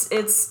out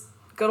it's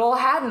good old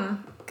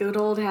Haddon. Good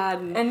old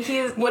Haddon. And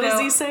he's what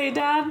does he say,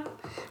 Dad?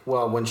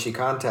 Well, when she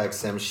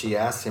contacts him, she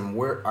asks him,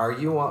 "Where are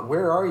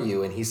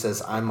you?" And he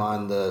says, "I'm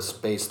on the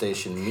space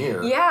station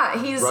Mir."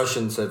 Yeah,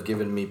 Russians have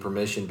given me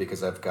permission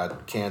because I've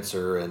got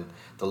cancer, and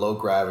the low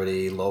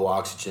gravity, low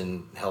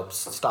oxygen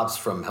stops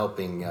from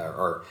helping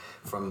or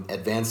from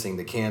advancing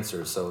the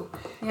cancer. So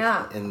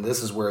and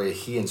this is where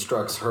he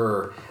instructs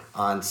her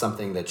on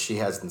something that she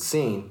hasn't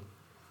seen,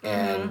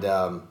 and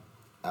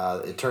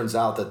it turns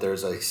out that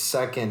there's a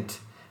second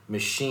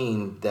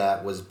machine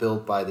that was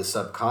built by the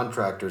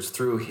subcontractors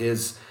through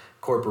his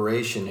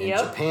corporation in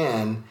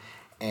Japan,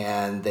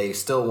 and they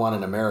still want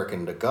an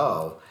American to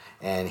go.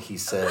 And he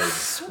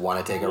says,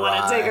 "Want to take a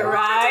ride?" Want to take a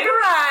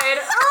ride?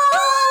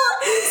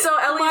 So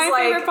Ellie's my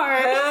like, favorite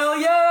part.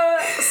 "Hell yeah!"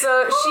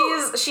 So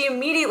she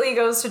immediately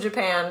goes to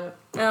Japan.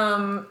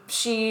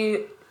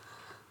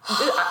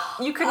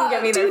 You couldn't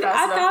get me there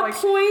fast enough. At that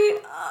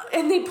point,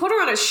 and they put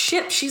her on a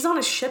ship. She's on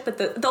a ship at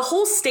the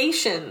whole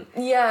station.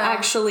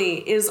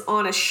 Actually is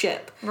on a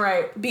ship,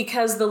 right?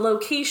 Because the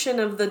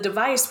location of the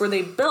device where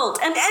they built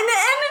and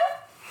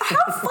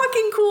how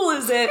fucking cool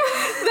is it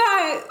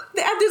that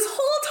at this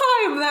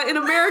whole time that in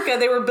America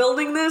they were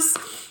building this,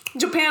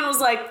 Japan was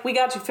like, "We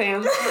got you,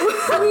 fam. We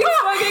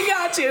fucking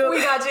got you.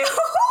 We got you."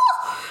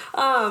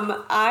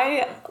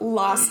 I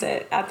lost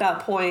it at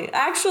that point.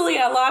 Actually,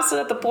 I lost it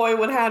at the point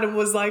when Adam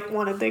was like,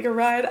 "Want to take a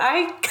ride?"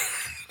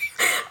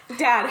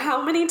 Dad,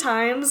 how many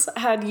times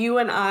had you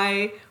and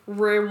I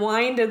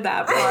rewinded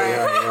that part?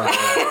 Yeah.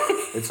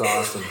 It's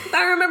awesome.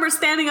 I remember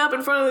standing up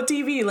in front of the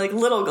TV, like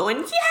little, going,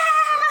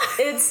 "Yeah!"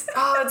 It's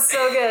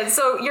so good.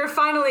 So you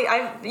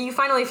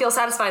finally feel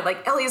satisfied.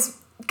 Like Ellie's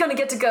gonna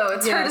get to go.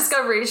 It's her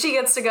discovery. She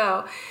gets to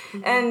go,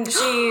 and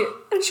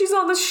she's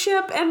on the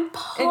ship, and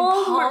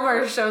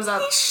Palmer shows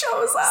up. He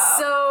shows up.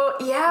 So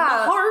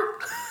yeah,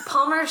 Heart.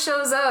 Palmer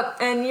shows up,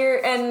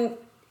 and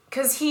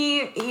because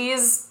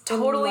he's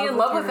totally in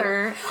love with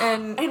her,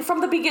 and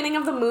from the beginning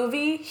of the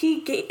movie,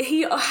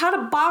 he had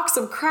a box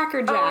of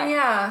Cracker Jack. Oh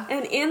yeah,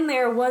 and in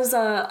there was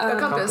a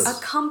compass.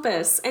 A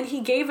compass, and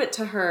he gave it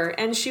to her,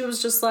 and she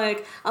was just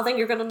like, "I think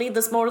you're gonna need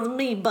this more than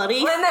me, buddy."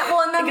 And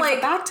then gives like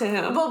it back to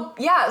him. Well,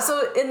 yeah.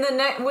 So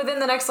within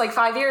the next like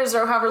 5 years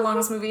or however long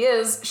this movie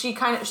is,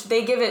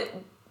 they give it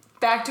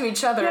back to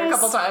each other a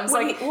couple times.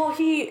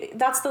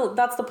 That's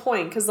the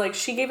point, because like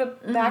she gave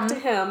it back to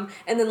him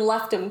and then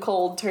left him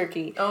cold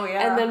turkey. Oh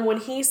yeah. And then when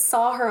he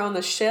saw her on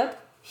the ship,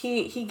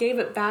 he gave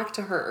it back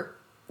to her.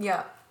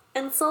 Yeah.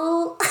 And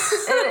so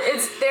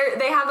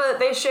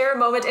they share a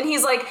moment, and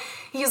he's like,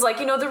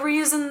 the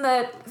reason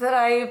that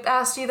I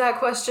asked you that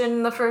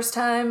question the first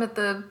time at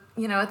the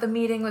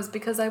meeting was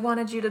because I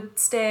wanted you to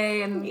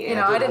stay, and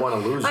I didn't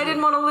want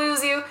to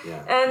lose you.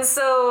 Yeah. And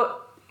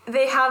so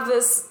they have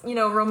this,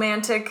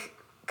 romantic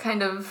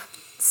kind of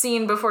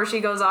scene before she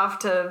goes off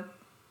to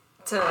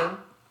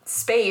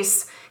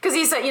space, because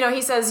he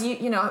says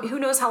who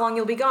knows how long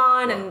you'll be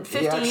gone, and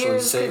 50 years. He actually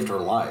saved her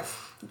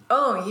life.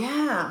 Oh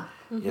yeah.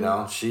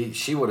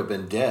 She would have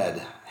been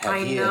dead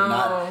had he know.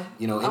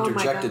 had not,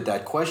 interjected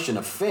that question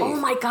of faith. Oh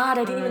my God,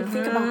 I didn't even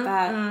think about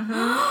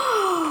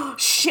that.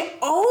 Shit!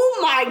 Oh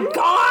my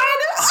God!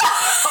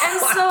 And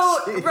so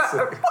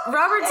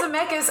Robert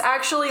Zemeckis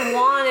actually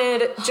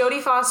wanted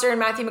Jodie Foster and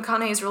Matthew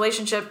McConaughey's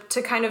relationship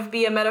to kind of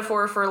be a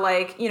metaphor for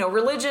like,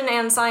 religion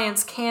and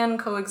science can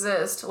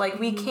coexist. Like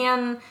we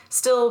can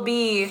still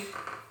be,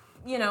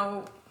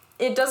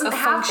 it doesn't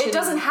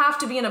have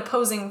to be an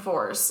opposing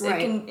force.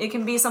 Right. It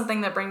can be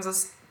something that brings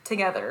us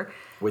together.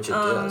 Which it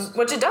does.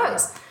 Which it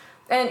does.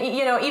 Yeah. And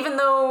even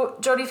though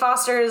Jodie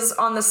Foster is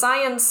on the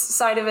science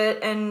side of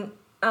it, and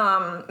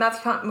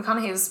Matthew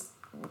McConaughey's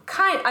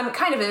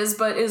kind of is,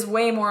 but is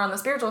way more on the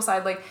spiritual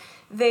side. Like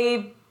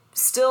they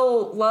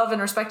still love and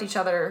respect each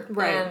other,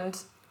 right.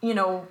 And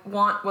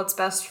want what's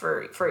best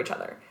for each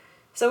other.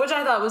 So, which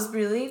I thought was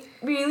really,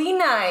 really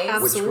nice.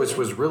 Absolutely. Which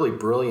was really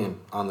brilliant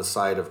on the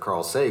side of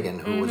Carl Sagan,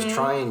 who was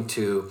trying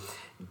to,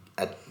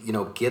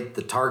 get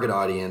the target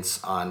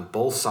audience on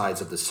both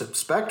sides of the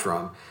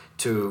spectrum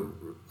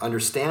to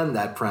understand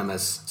that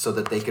premise so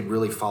that they could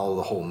really follow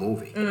the whole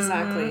movie.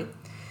 Exactly.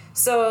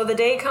 So the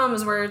day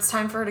comes where it's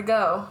time for her to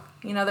go.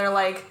 They're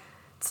like,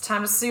 it's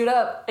time to suit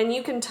up. And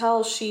you can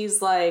tell she's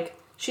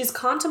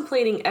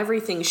contemplating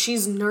everything.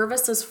 She's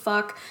nervous as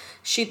fuck.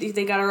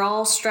 They got her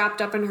all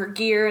strapped up in her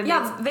gear. And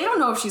they don't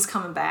know if she's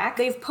coming back.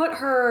 They've put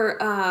her,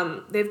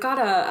 they've got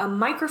a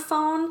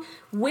microphone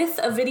with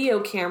a video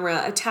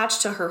camera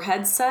attached to her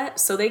headset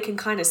so they can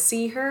kind of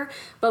see her.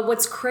 But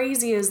what's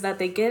crazy is that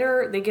they get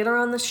her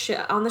on the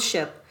ship.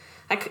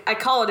 I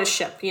call it a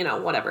ship,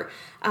 whatever.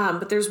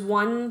 But there's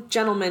one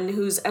gentleman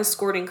who's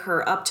escorting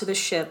her up to the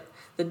ship.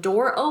 The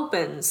door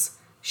opens.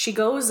 She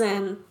goes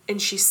in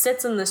and she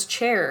sits in this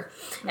chair.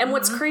 And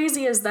what's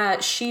crazy is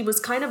that she was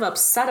kind of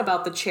upset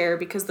about the chair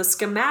because the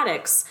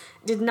schematics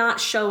did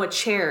not show a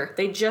chair.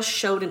 They just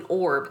showed an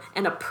orb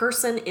and a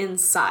person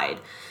inside.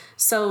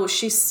 So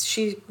she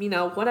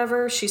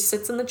whatever, she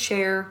sits in the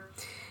chair,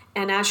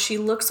 and as she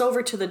looks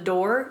over to the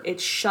door,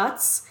 it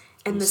shuts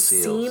and the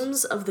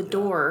seams of the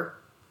door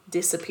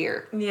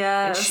disappear.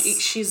 Yes. And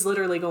she's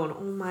literally going,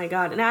 oh my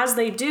God. And as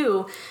they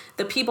do,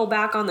 the people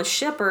back on the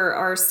ship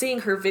are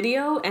seeing her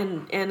video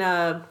and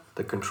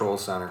the control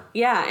center.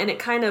 Yeah, and it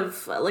kind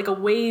of like a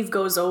wave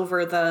goes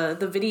over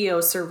the video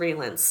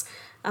surveillance,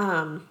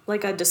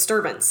 like a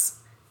disturbance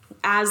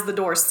as the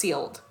door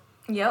sealed.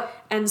 Yep.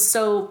 And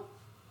so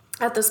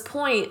at this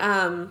point,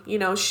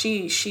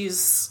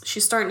 she's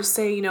starting to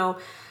say,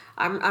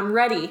 I'm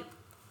ready.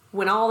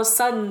 When all of a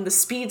sudden the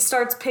speed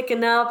starts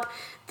picking up,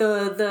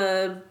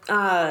 the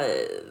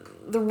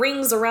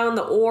rings around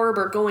the orb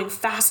are going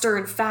faster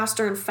and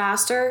faster and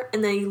faster,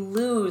 and they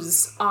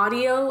lose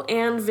audio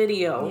and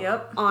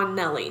video on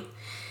Nellie.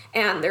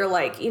 And they're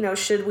like,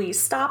 should we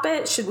stop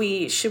it? Should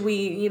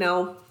we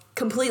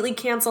completely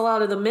cancel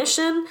out of the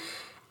mission?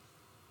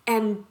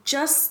 And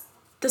just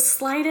the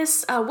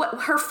slightest,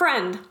 her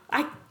friend,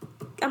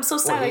 I'm so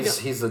sad. Well,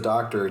 he's the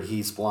doctor.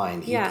 He's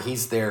blind.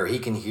 He's there. He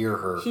can hear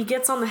her. He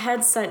gets on the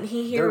headset and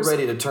he hears. They're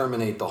ready to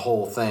terminate the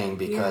whole thing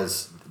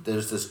because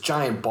there's this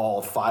giant ball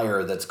of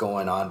fire that's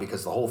going on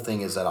because the whole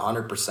thing is at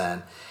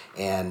 100%.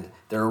 and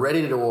they're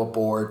ready to go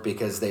aboard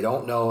because they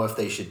don't know if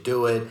they should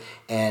do it.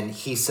 And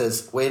he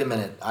says, "Wait a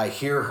minute, I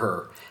hear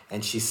her,"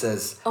 and she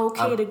says,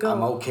 Okay to go.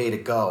 I'm okay to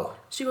go."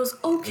 She goes,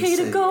 okay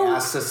to He go.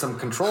 asks us some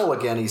control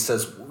again. He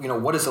says,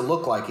 "What does it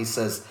look like?" He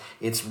says,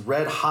 "It's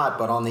red hot,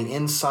 but on the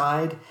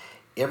inside,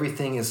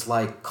 everything is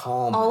like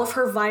calm." All of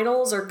her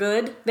vitals are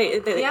good.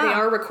 They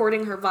are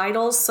recording her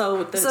vitals,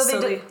 so they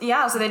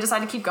decide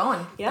to keep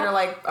going. Yeah. They're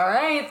like, all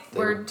right,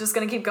 we're just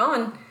gonna keep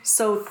going.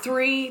 So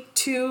 3,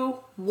 2,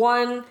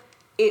 1,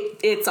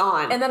 it's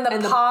on. And then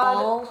the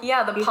ball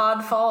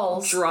pod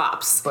falls.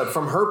 drops. But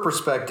from her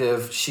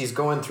perspective, she's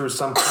going through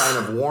some kind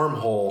of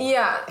wormhole.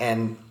 Yeah.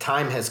 And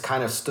time has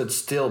kind of stood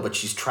still, but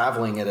she's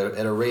traveling at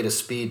a rate of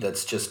speed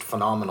that's just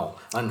phenomenal,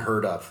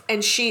 unheard of.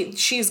 And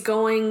she's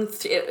going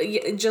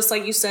just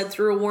like you said,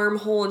 through a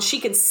wormhole, and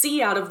she can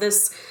see out of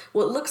this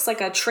what looks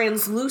like a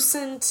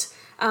translucent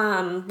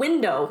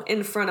window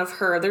in front of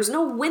her. There's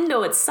no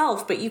window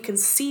itself, but you can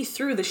see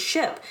through the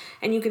ship,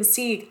 and you can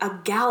see a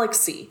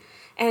galaxy.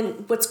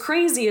 And what's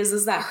crazy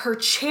is that her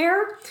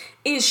chair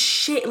is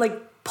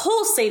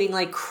pulsating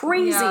like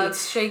crazy. Yeah,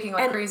 it's shaking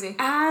like and crazy.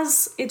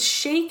 As it's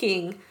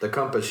shaking, The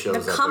compass shows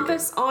up. the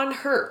compass on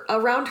her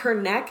around her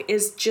neck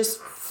is just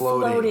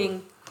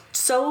floating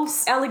so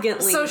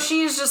elegantly. So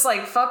she's just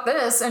like, fuck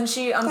this, and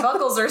she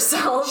unbuckles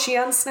herself. She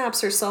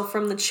unsnaps herself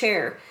from the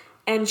chair,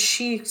 and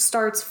she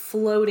starts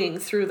floating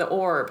through the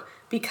orb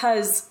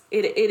because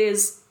it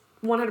is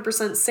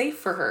 100% safe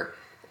for her.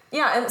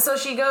 Yeah, and so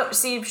she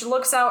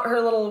looks out her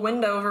little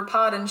window of her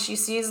pod, and she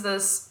sees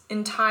this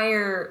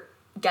entire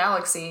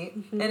galaxy,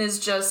 and is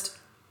just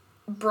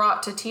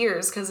brought to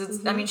tears because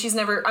it's. I mean, she's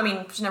never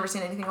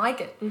seen anything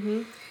like it.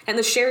 Mm-hmm. And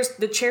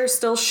the chair's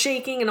still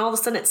shaking, and all of a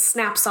sudden it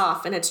snaps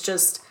off, and it's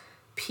just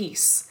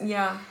peace.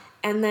 Yeah.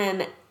 And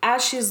then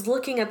as she's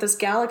looking at this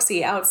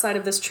galaxy outside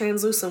of this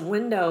translucent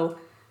window,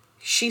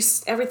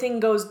 everything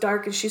goes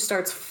dark and she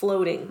starts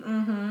floating.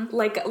 Mm-hmm.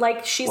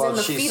 Like she's in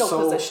the fetal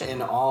position. She's so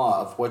in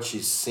awe of what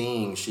she's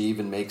seeing, she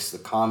even makes the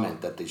comment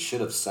that they should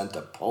have sent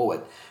a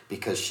poet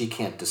because she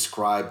can't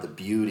describe the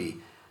beauty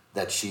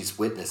that she's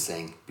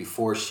witnessing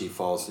before she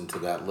falls into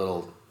that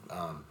little...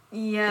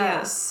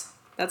 Yes.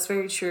 That's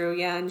very true,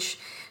 yeah. And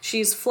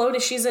she's floating.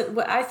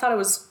 I thought it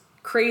was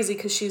crazy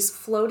because she's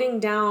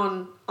floating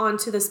down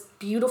onto this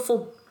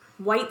beautiful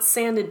white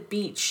sanded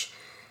beach,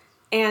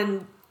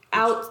 and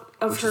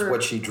which is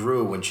what she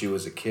drew when she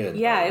was a kid.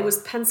 Yeah, it was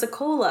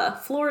Pensacola,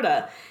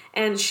 Florida.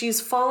 And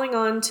she's falling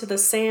onto the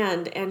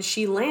sand, and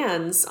she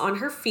lands on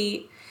her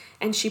feet,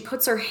 and she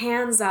puts her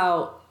hands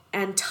out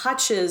and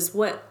touches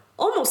what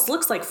almost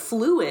looks like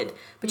fluid,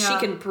 but she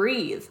can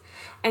breathe.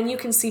 And you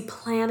can see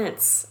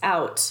planets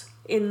out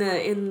in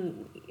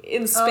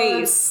space. Oh,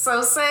 that's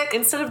so sick.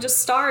 Instead of just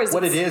stars.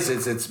 What it is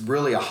it's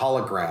really a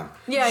hologram.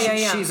 Yeah.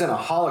 She's in a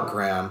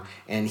hologram,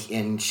 and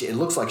it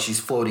looks like she's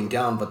floating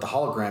down, but the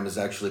hologram is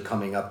actually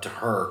coming up to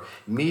her,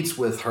 meets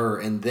with her,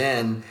 and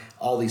then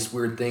all these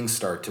weird things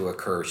start to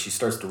occur. She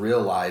starts to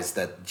realize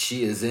that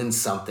she is in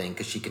something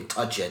because she can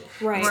touch it.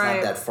 Right. It's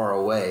not that far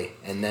away.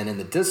 And then in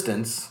the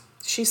distance...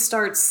 she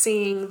starts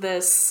seeing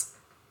this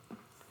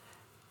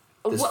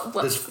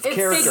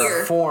character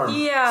figure. form,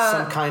 Yeah.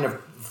 some kind of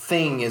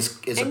thing is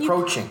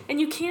approaching.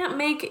 You can't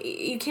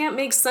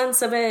make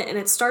sense of it, and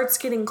it starts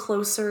getting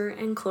closer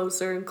and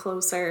closer and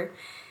closer,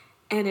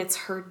 and it's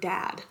her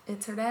dad.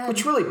 It's her dad.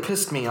 Which really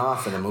pissed me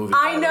off in the movie.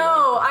 I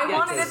know. I Yeah,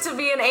 wanted it to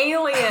be an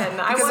alien.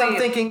 Because I'm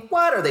thinking,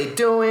 what are they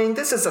doing?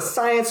 This is a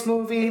science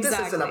movie. This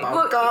isn't Exactly. about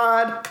Well,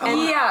 God. Come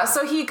on. Yeah,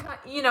 so he kind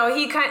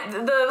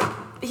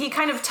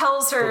of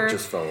tells her.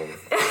 Just fell over.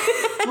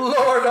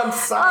 Lord, I'm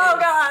sorry. Oh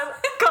God,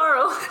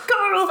 Carl,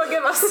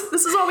 forgive us.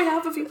 This is all we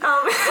have of you.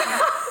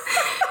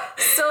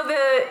 So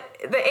the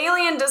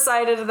alien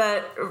decided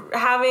that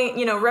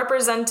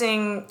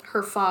representing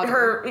Her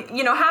father.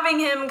 having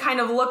him kind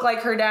of look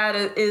like her dad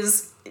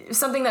is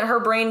something that her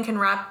brain can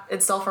wrap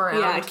itself around.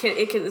 Yeah, it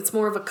can. It's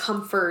more of a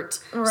comfort,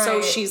 so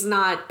Right. she's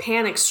not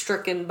panic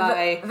stricken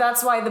by.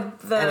 That's why the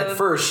And at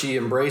first, she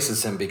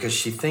embraces him because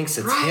she thinks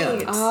it's him.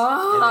 Right.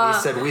 And then he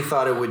said, we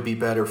thought it would be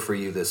better for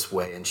you this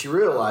way. And she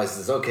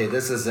realizes, okay,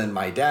 this isn't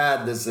my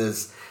dad. This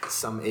is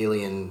some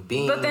alien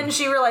being. But then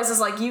she realizes,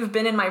 like, you've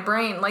been in my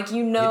brain. Like,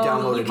 you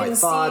downloaded you can my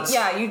see. thoughts.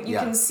 Yeah, you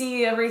can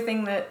see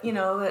everything that,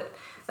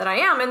 that I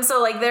am. And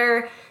so, like,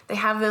 they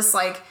have this,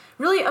 like,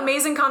 really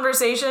amazing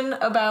conversation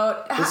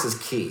about... This is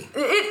key.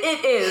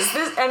 It is.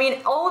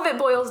 All of it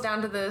boils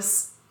down to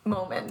this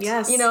moment.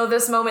 Yes.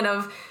 This moment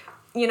of,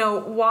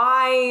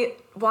 why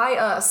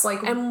us?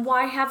 Like, And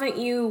why haven't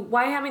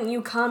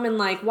you come and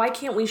like, why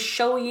can't we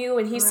show you?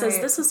 And he says,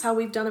 Right. this is how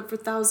we've done it for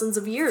thousands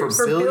of years.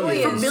 For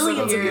billions For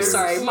billions of years.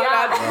 Sorry, my Yeah.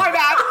 bad. My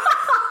bad.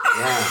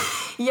 Yeah.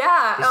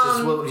 yeah. He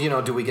says, well,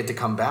 do we get to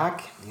come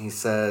back? And he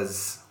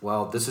says,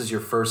 well, this is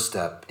your first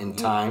step. In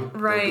time, there'll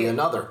be Right.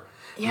 another.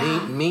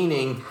 Yeah.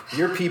 Meaning,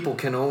 your people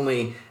can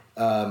only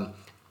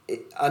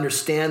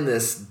understand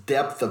this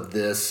depth of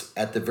this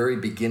at the very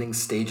beginning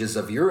stages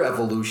of your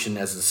evolution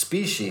as a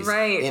species.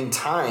 Right. In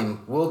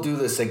time, we'll do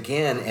this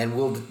again, and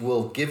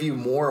we'll give you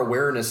more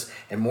awareness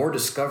and more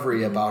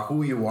discovery about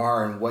who you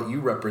are and what you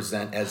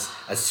represent as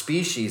a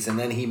species. And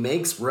then he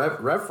makes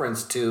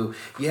reference to,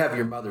 you have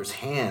your mother's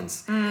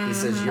hands. He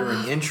says you're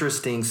an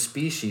interesting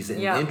species,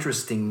 an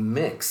interesting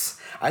mix.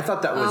 I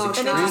thought that was an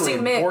extremely interesting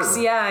important. mix.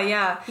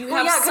 Yeah.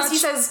 Because he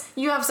such says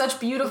you have such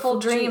beautiful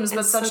dreams,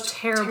 but such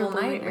terrible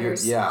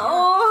nightmares. Yeah.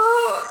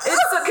 Oh,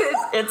 it's so good.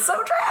 It's so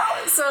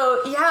true.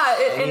 So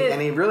yeah,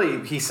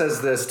 and he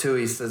says this too.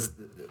 He says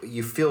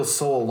you feel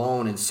so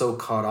alone and so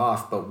cut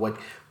off, but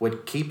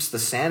what keeps the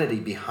sanity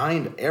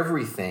behind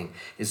everything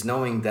is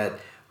knowing that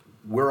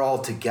we're all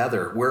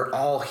together. We're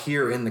all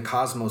here in the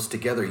cosmos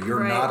together.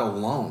 You're not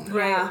alone.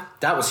 Yeah.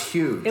 That was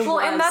huge. Well,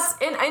 and that's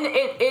and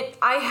it.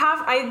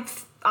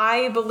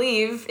 I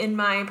believe, in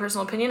my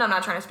personal opinion, I'm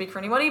not trying to speak for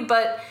anybody,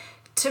 but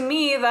to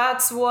me,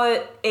 that's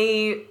what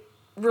a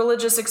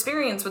religious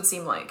experience would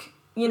seem like.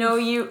 You know,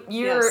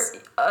 you're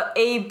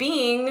a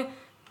being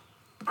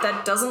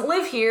that doesn't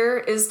live here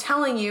is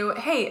telling you,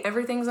 hey,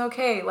 everything's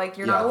okay. Like,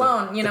 you're not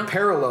alone, you know? The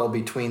parallel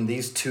between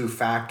these two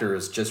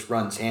factors just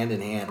runs hand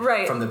in hand.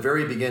 Right. From the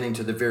very beginning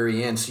to the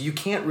very end. So you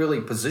can't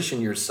really position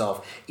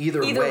yourself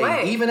either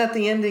way, even at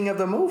the ending of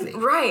the movie.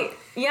 Right.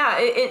 Yeah,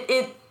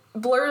 it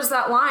blurs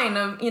that line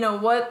of, you know,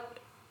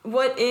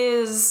 what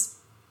is...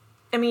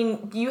 I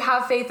mean, you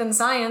have faith in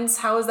science.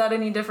 How is that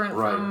any different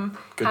from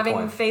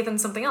having faith in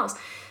something else?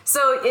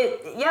 So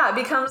it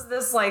becomes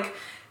this, like,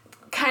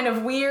 kind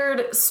of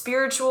weird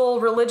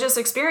spiritual religious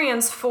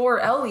experience for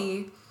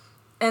Ellie,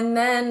 and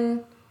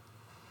then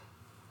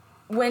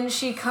when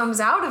she comes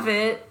out of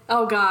it,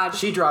 oh god,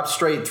 she drops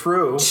straight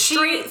through.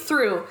 Straight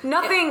through.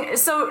 Nothing.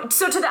 So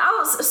to the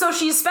outs. So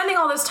she's spending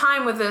all this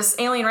time with this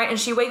alien, right? And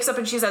she wakes up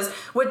and she says,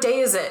 "What day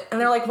is it?" And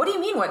they're like, "What do you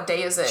mean, what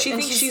day is it?" She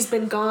and thinks she's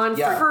been gone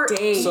Yeah. for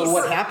days. So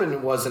what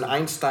happened was an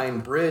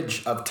Einstein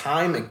bridge of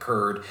time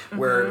occurred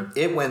where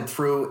it went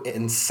through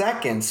in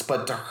seconds,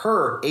 but to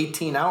her,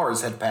 18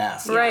 hours had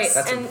passed. Right.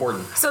 That's And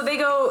important. So they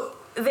go,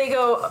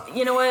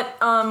 you know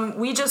what?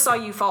 We just saw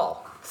you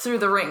fall through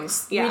the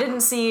rings. Yeah. We didn't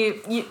see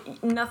you,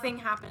 nothing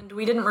happened.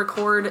 We didn't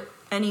record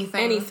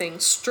anything.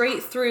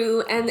 Straight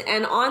through.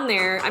 And on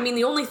there, I mean,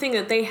 the only thing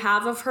that they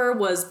have of her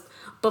was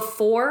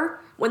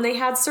before, when they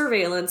had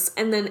surveillance,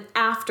 and then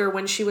after,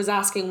 when she was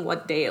asking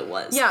what day it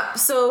was. Yeah.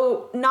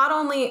 So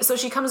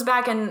she comes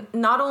back, and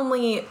not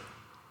only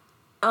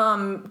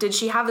did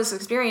she have this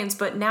experience,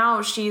 but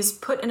now she's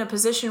put in a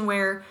position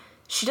where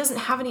she doesn't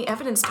have any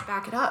evidence to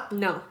back it up.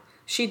 No,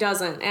 she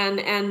doesn't.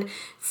 And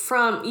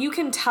from, you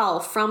can tell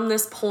from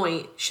this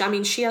point,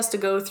 she has to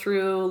go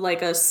through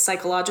like a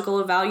psychological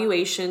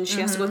evaluation.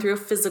 She has to go through a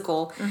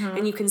physical,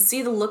 and you can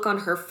see the look on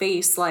her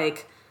face,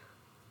 like,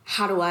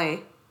 how do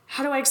I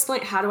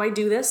explain, how do I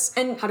do this?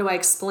 And how do I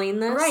explain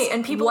this? Right.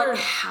 And people what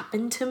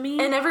happened to me?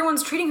 And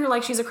everyone's treating her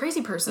like she's a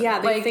crazy person. Yeah,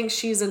 they think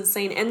she's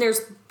insane. And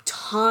there's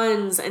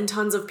tons and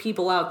tons of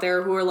people out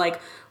there who are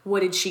like,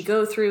 what did she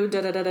go through?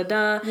 Da da da da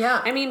da.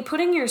 Yeah. I mean,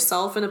 putting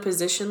yourself in a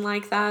position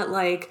like that,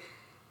 like,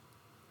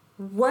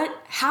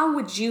 how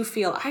would you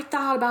feel? I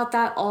thought about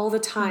that all the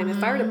time.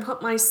 If I were to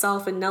put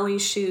myself in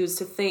Nellie's shoes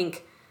to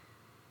think,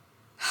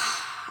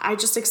 I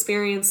just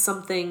experienced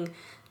something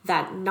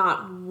that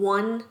not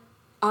one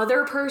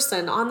other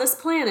person on this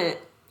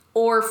planet,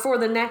 or for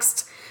the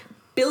next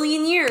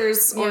billion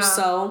years or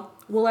so,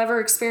 will ever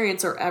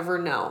experience or ever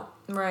know.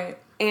 Right.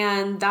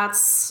 And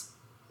that's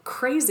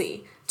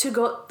crazy. To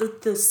go,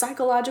 the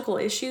psychological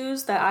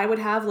issues that I would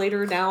have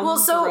later down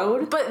the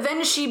road. But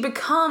then she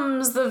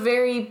becomes the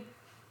very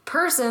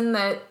person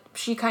that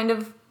she kind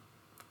of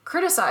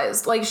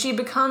criticized. Like, she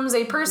becomes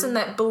a person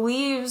that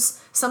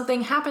believes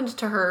something happened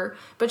to her,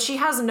 but she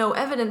has no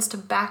evidence to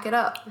back it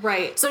up.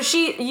 Right. So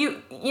she's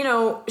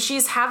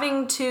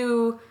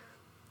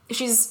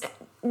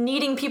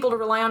needing people to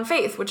rely on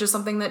faith, which is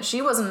something that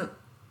she wasn't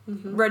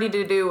ready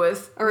to do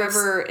with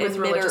ever admit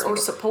religious or people.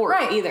 support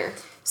either.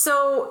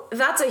 So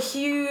that's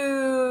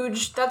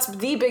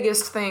the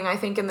biggest thing I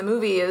think in the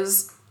movie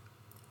is,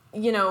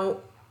 you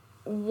know,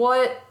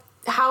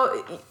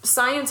 how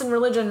science and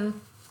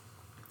religion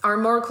are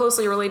more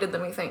closely related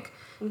than we think.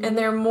 And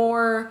they're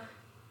more,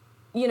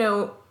 you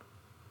know,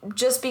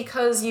 just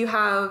because you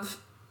have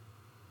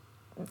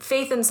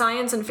faith in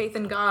science and faith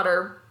in God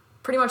are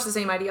pretty much the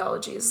same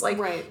ideologies. Like,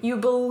 you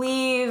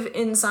believe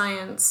in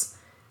science.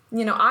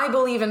 You know, I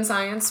believe in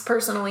science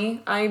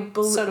personally. I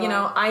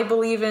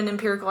believe in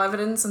empirical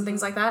evidence and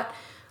things like that.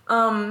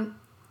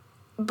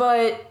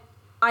 But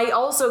I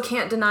also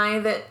can't deny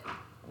that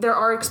there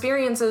are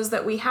experiences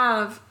that we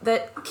have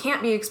that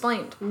can't be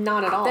explained.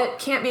 Not at all. That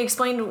can't be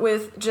explained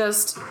with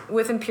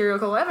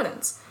empirical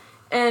evidence.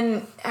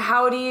 And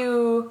how do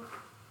you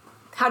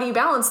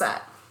balance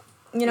that?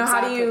 You know,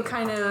 Exactly. how do you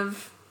kind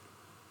of,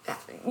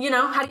 you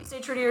know, how do you stay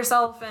true to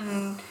yourself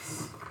and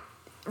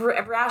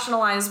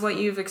rationalize what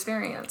you've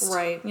experienced?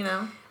 Right. You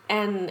know?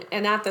 And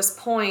at this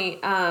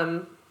point,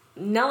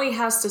 Nellie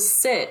has to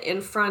sit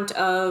in front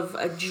of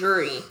a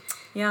jury.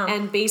 Yeah.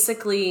 And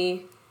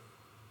basically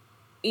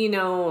you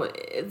know,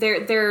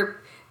 they're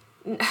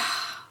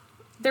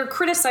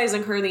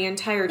criticizing her the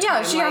entire time.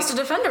 Yeah, she has to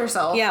defend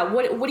herself. Yeah,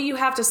 what do you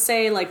have to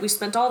say? Like, we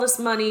spent all this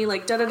money,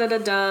 like,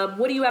 da-da-da-da-da.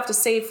 What do you have to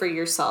say for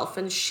yourself?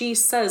 And she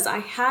says, I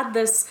had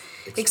this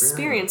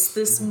experience,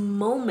 this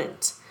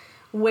moment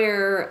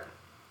where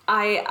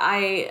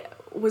I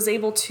was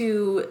able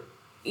to,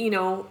 you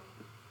know,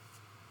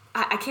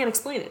 I can't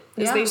explain it.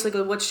 It's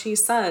basically what she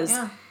says.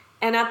 Yeah.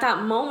 And at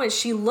that moment,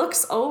 she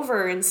looks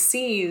over and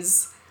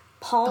sees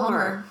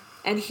Palmer.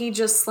 And he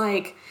just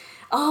like...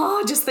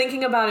 Oh, just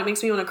thinking about it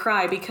makes me want to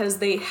cry because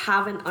they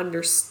haven't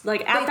understood.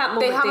 Like, at that moment,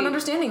 they have an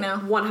understanding now.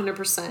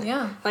 100%.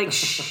 Yeah. Like,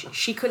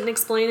 she couldn't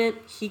explain it.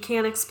 He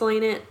can't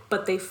explain it.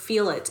 But they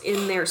feel it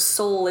in their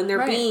soul, in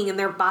their being, in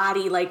their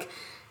body. Like,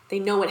 they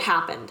know it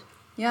happened.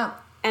 Yeah.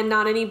 And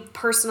not any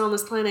person on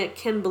this planet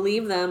can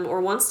believe them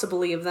or wants to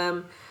believe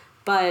them.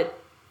 But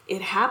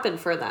it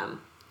happened for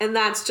them. And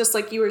that's just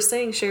like you were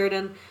saying,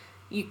 Sheridan.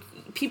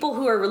 People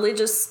who are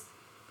religious...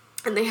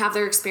 and they have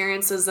their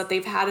experiences that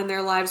they've had in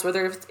their lives,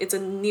 whether it's a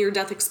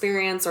near-death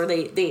experience or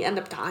they end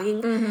up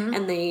dying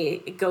and they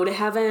go to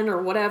heaven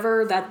or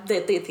whatever, that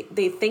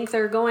they think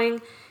they're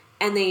going,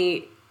 and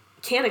they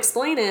can't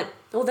explain it.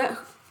 Well,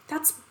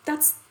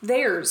 that's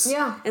theirs.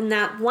 Yeah. And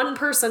that one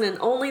person and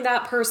only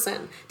that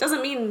person.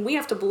 Doesn't mean we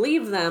have to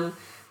believe them,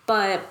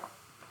 but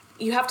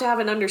you have to have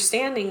an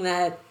understanding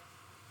that...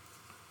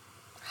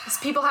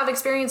 people have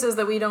experiences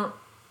that we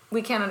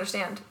can't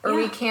understand. Or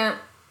we can't...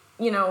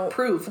 you know,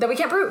 prove that we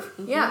can't prove.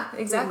 Yeah,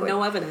 exactly.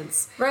 No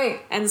evidence.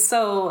 Right. And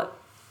so,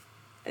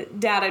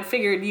 Dad, I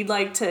figured you'd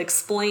like to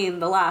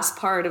explain the last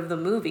part of the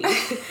movie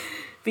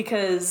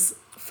because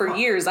for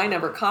years I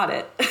never caught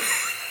it.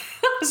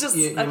 I was just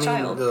a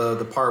child.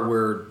 The part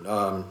where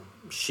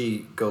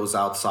she goes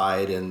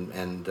outside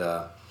and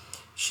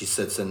she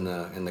sits in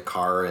the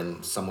car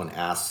and someone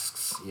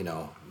asks, you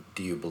know,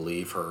 do you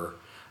believe her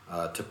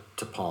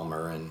to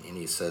Palmer, and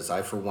he says,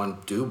 I for one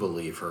do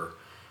believe her.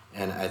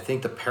 And I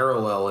think the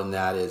parallel in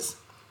that is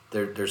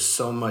there's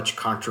so much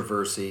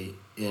controversy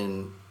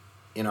in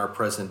our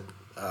present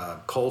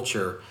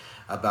culture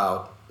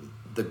about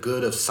the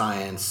good of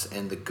science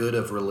and the good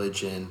of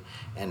religion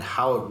and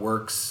how it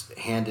works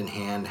hand in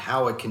hand,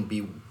 how it can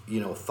be,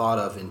 you know, thought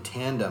of in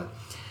tandem.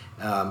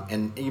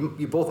 And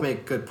you both make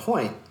a good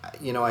point.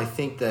 You know, I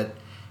think that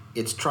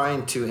it's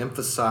trying to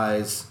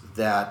emphasize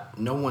that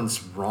no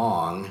one's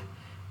wrong.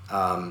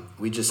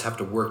 We just have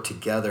to work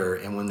together.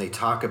 And when they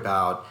talk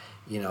about,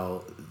 you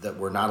know, that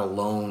we're not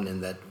alone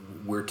and that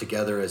we're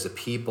together as a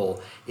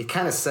people, it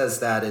kind of says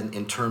that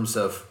in terms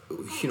of,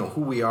 you know,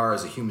 who we are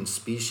as a human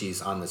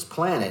species on this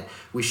planet.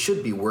 We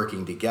should be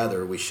working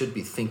together. We should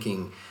be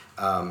thinking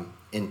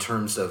in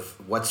terms of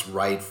what's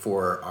right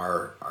for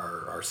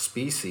our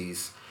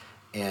species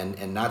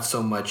and not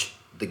so much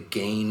the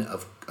gain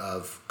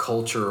of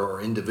culture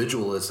or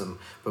individualism,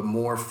 but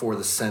more for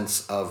the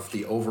sense of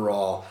the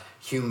overall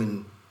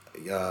human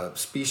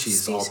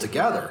species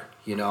altogether.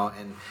 You know,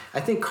 and I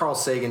think Carl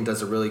Sagan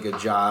does a really good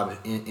job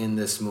in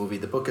this movie.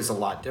 The book is a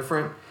lot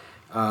different,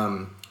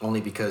 only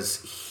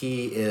because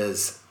he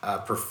is a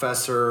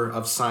professor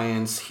of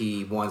science.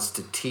 He wants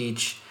to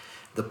teach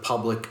the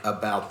public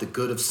about the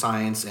good of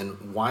science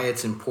and why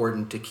it's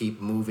important to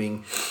keep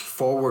moving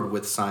forward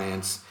with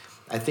science.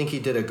 I think he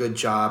did a good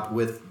job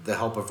with the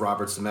help of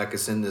Robert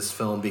Zemeckis in this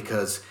film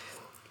because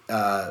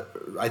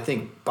I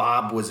think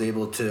Bob was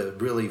able to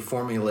really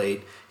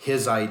formulate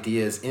his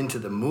ideas into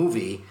the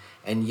movie.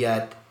 And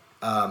yet,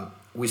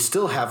 we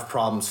still have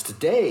problems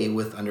today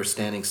with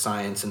understanding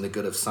science and the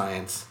good of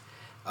science.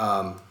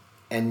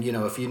 And, you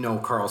know, if you know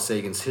Carl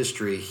Sagan's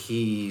history,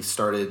 he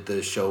started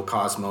the show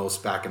Cosmos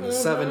back in the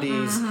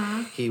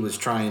 70s. He was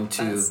trying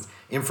to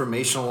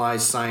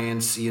informationalize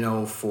science, you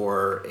know,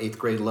 for 8th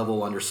grade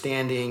level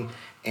understanding.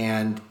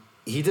 And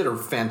he did a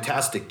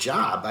fantastic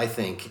job, I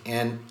think.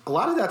 And a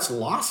lot of that's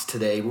lost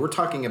today. We're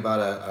talking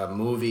about a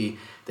movie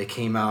that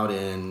came out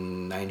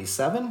in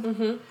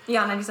 97?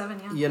 Yeah, 97,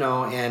 yeah. You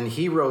know, and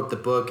he wrote the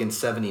book in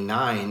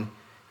 79.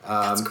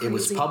 It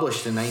was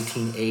published in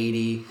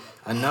 1980.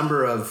 A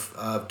number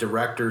of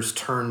directors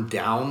turned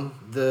down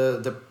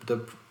the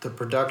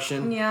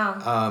production.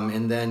 Yeah.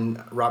 And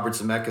then Robert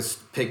Zemeckis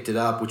picked it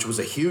up, which was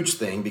a huge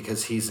thing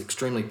because he's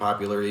extremely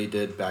popular. He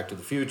did Back to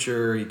the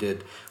Future. He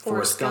did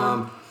Forrest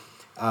Gump.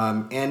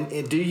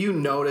 And do you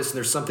notice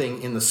there's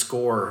something in the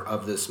score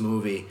of this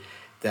movie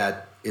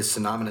that is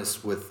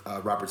synonymous with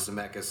Robert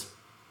Zemeckis?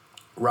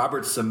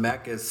 Robert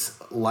Zemeckis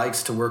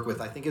likes to work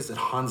with, I think, is it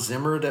Hans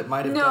Zimmer that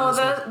might have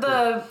done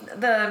this?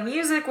 The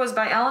music was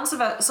by Alan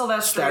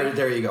Silvestri.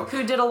 There you go.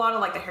 Who did a lot of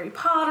like the Harry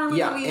Potter movies.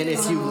 Yeah, and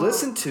if you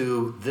listen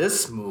to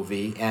this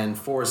movie and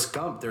Forrest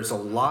Gump, there's a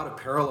lot of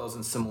parallels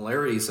and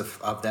similarities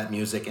of that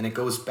music, and it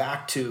goes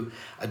back to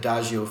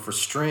Adagio for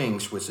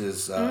Strings, which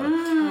is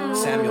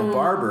Samuel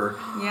Barber.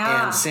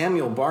 Yeah. And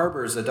Samuel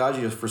Barber's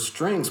Adagio for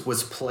Strings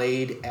was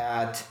played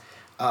at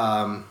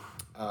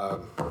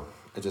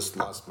I just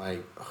lost my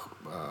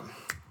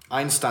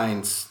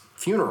Einstein's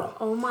funeral.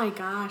 Oh my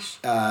gosh.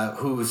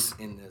 Who's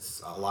in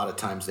this? A lot of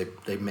times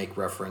they make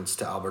reference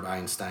to Albert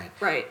Einstein.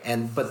 Right.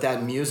 But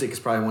that music is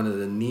probably one of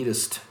the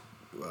neatest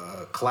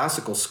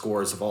classical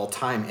scores of all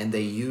time, and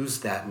they use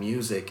that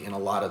music in a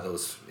lot of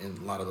those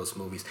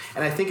movies.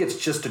 And I think it's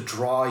just to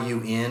draw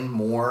you in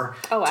more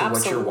to what you're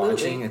absolutely.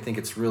 watching. I think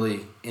it's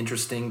really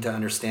interesting to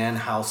understand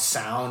how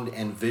sound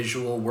and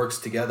visual works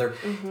together.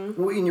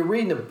 When you're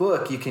reading a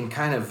book, you can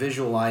kind of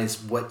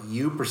visualize what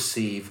you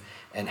perceive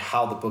and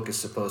how the book is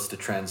supposed to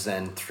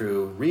transcend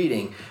through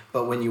reading.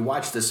 But when you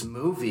watch this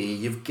movie,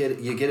 you get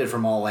it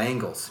from all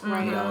angles.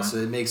 Right. You know, so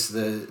it makes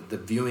the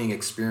viewing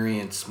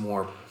experience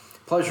more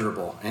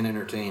pleasurable and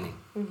entertaining.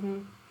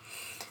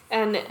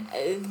 And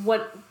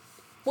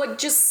what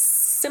just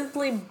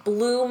simply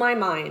blew my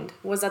mind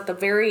was at the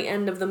very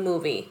end of the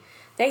movie,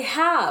 they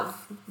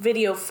have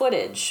video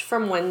footage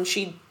from when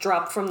she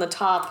dropped from the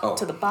top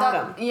to the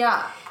bottom.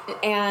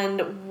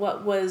 And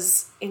what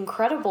was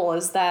incredible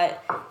is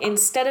that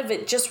instead of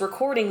it just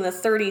recording the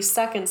 30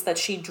 seconds that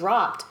she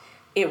dropped,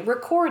 it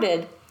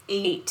recorded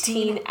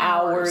 18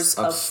 hours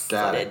of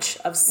footage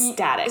of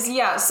static.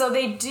 Yeah, so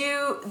they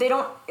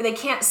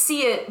can't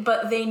see it,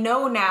 but they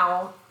know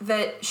now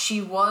that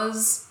she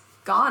was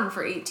gone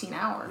for 18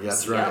 hours. Yeah,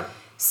 that's right. Yep.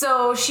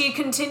 So she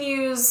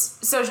continues.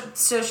 So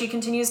she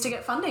continues to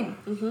get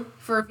funding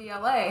for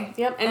VLA.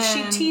 Yep, and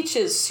she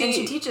teaches.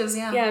 She teaches.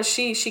 Yeah. Yeah,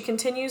 she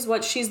continues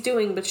what she's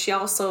doing, but she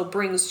also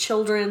brings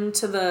children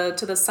to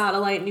the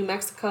satellite in New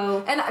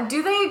Mexico. And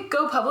do they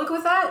go public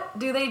with that?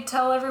 Do they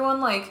tell everyone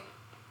like?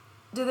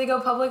 Do they go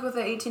public with the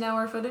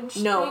 18-hour footage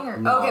No. thing? Or?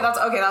 No. Okay, that's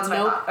what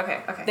Nope. I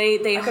thought. Okay.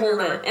 They I couldn't hold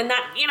remember. it, and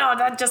that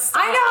that just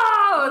I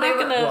know. I'm not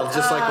gonna. Well,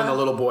 just like when the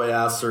little boy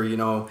asks her,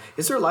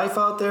 is there life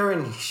out there?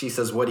 And she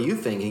says, "What do you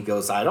think?" He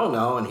goes, "I don't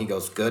know." And he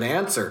goes, "Good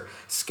answer,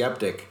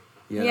 skeptic."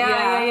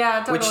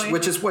 Yeah, totally.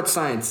 Which is what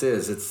science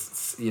is.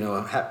 It's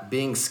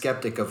being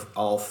skeptic of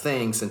all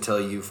things until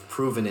you've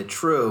proven it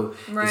true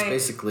is Right.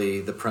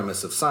 basically the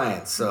premise of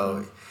science.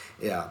 So,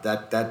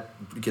 that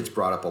gets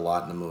brought up a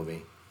lot in the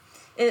movie.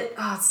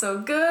 It's so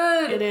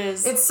good. It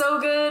is. It's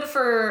so good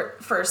for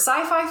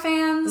sci-fi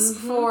fans.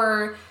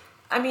 For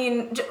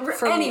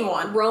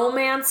anyone.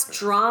 Romance,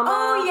 drama.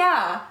 Oh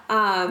yeah.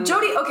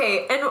 Jodie.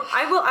 Okay, and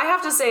I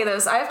have to say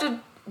this. I have to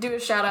do a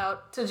shout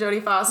out to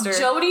Jodie Foster.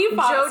 Jodie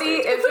Foster.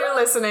 Jodie, if you're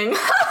listening.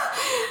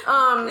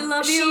 I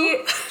love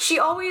you. She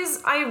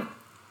always.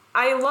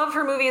 I love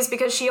her movies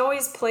because she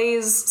always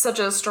plays such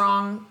a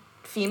strong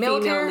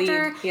female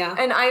character. lead, yeah.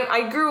 And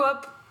I grew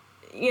up.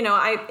 In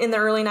the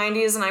early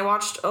 90s, and I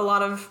watched a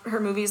lot of her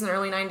movies in the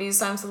early 90s,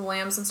 Silence of the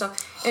Lambs and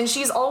stuff. And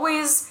she's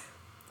always...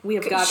 We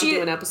have got to do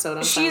an episode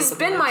on Silence She's of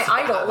the been my Lambs.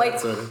 idol. Like,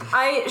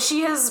 That's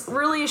she has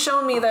really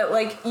shown me that,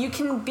 like, you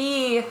can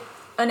be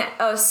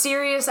a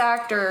serious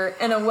actor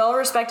and a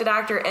well-respected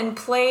actor and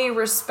play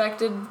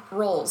respected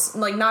roles.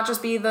 Like, not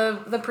just be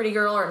the pretty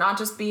girl or not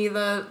just be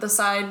the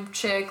side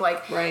chick.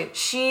 Like, Right.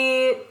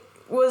 She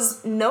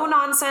was no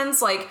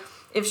nonsense. Like...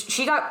 If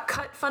she got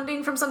cut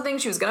funding from something,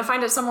 she was gonna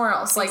find it somewhere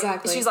else. Like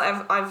Exactly. she's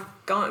like, I've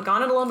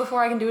gone it alone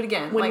before. I can do it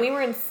again. When like, we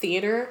were in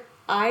theater,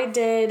 I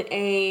did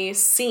a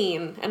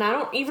scene, and I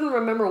don't even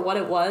remember what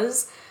it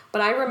was,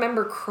 but I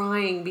remember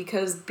crying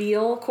because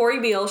Corey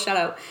Beale, shout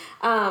out,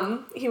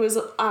 he was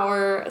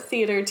our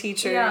theater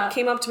teacher, Yeah.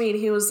 came up to me and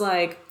he was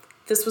like,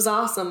 "This was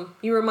awesome.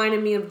 You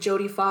reminded me of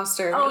Jodie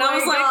Foster." Oh and I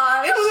was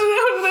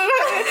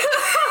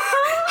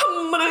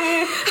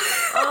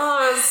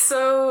oh, it's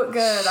so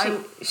good. I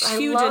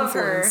huge love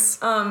influence.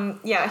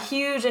 her.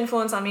 Huge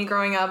influence on me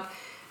growing up.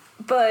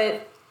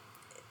 But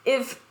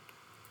if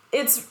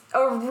it's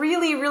a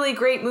really, really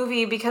great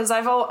movie because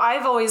I've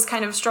always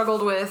kind of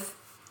struggled with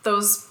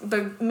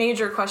the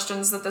major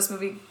questions that this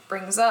movie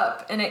brings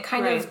up, and it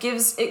kind of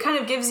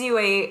gives you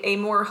a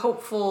more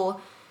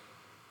hopeful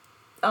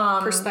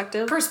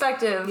perspective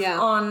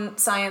on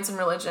science and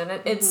religion.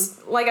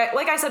 It's like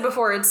I said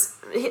before.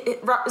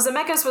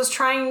 Zemeckis was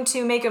trying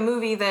to make a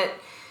movie that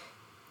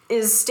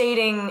is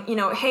stating,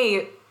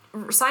 hey,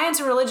 science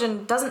and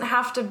religion doesn't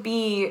have to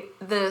be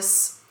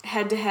this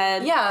head to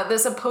head. Yeah,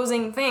 this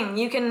opposing thing.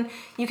 You can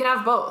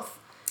have both.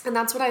 And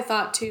that's what I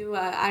thought too.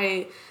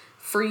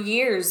 For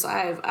years,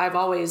 I've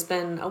always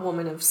been a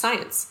woman of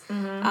science.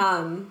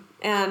 And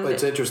But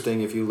it's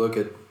interesting if you look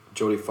at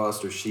Jodie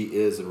Foster, she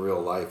is in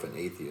real life an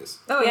atheist.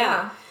 Oh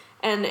yeah.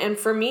 And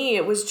for me,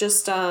 it was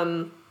just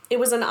it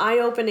was an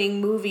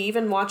eye-opening movie,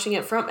 even watching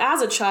it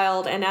as a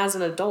child and as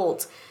an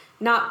adult,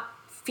 not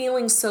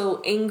feeling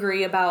so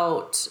angry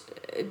about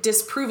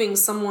disproving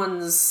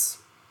someone's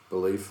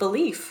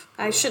belief.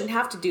 I shouldn't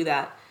have to do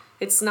that.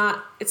 It's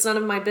none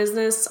of my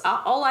business.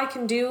 All I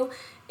can do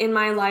in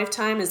my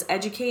lifetime is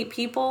educate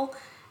people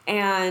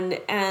and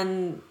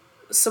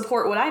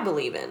support what I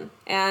believe in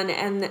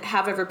and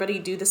have everybody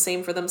do the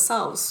same for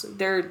themselves.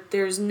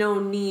 There's no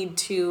need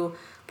to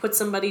put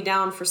somebody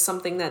down for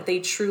something that they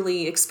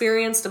truly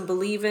experienced and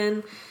believe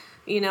in.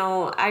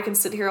 I can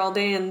sit here all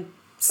day and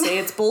say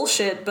it's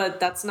bullshit, but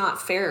that's not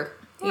fair.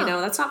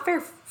 That's not fair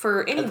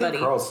for anybody. I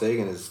think Carl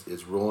Sagan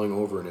is rolling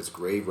over in his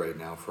grave right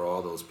now for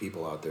all those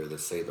people out there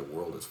that say the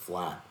world is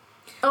flat.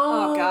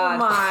 Oh, God.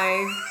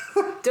 my.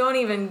 Don't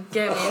even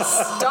get me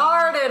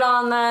started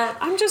on that.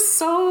 I'm just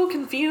so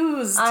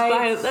confused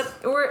by that.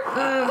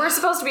 We're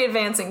supposed to be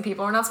advancing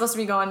people. We're not supposed to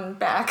be going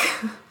back.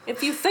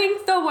 If you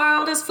think the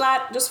world is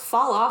flat, just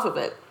fall off of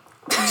it.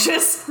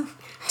 Just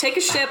take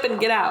a ship and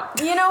get out.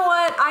 You know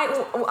what?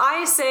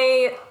 I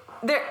say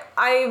there.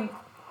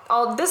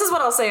 This is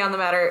what I'll say on the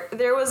matter.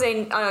 There was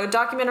a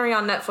documentary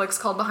on Netflix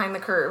called Behind the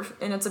Curve,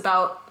 and it's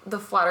about the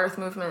Flat Earth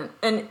movement,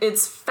 and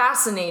it's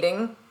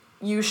fascinating.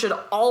 You should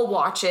all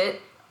watch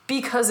it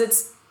because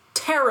it's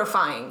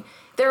terrifying.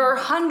 There are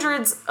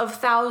hundreds of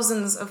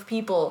thousands of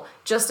people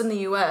just in the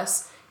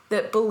U.S.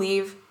 that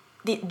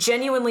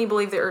genuinely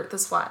believe the Earth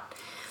is flat.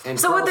 And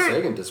So what Carl they're-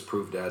 Sagan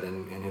disproved that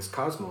in his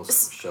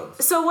Cosmos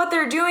shows. So what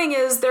they're doing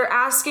is they're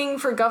asking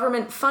for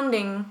government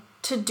funding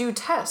to do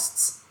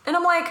tests. And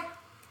I'm like,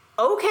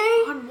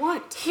 okay. On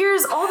what?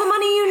 Here's all the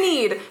money you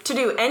need to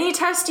do any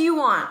test you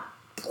want.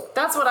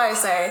 That's what I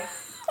say.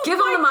 Give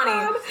them the money.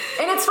 God.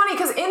 And it's funny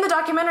because in the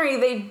documentary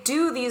they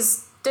do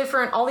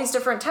all these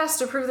different tests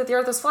to prove that the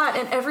Earth is flat,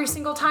 and every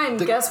single time,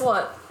 guess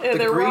what? Yeah,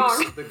 they're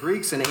wrong. The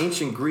Greeks in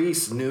ancient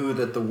Greece knew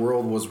that the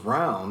world was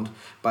round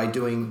by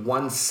doing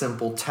one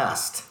simple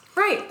test.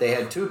 Right. They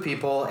had two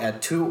people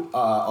at two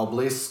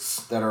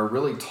obelisks that are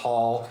really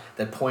tall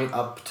that point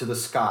up to the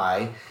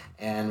sky,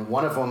 and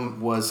one of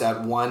them was at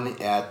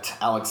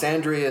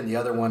Alexandria, and the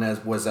other one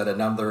was at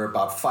another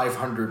about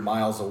 500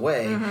 miles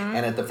away. Mm-hmm.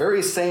 And at the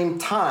very same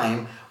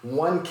time,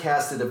 one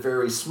casted a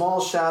very small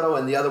shadow,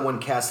 and the other one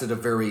casted a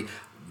very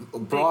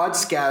broad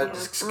shadow,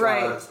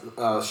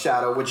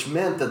 which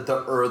meant that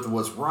the Earth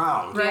was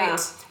round. Right. Yeah.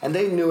 And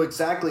they knew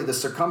exactly the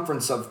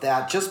circumference of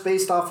that just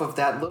based off of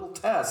that little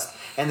test,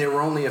 and they were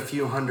only a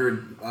few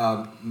hundred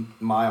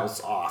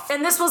miles off.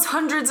 And this was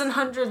hundreds and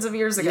hundreds of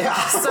years ago. Yeah.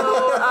 So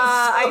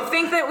I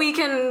think that we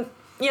can,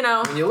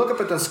 When you look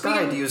up at the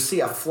sky, do you see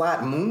a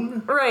flat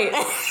moon? Right.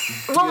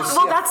 see well,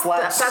 a that's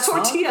flat sun?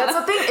 tortilla? That's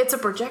the thing. It's a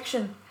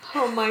projection.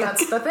 Oh my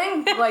That's God. the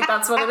thing. Like,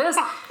 that's what it is.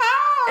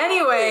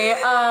 Anyway,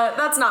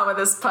 that's not what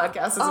this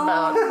podcast is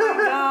about.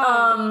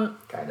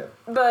 Kind of.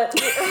 But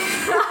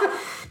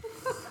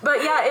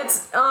but yeah,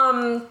 it's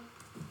an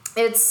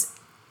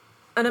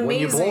amazing. When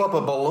you blow up a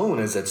balloon,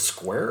 is it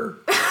square?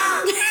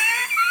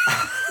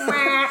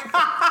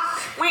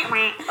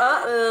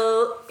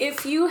 Uh-oh.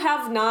 If you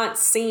have not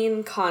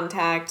seen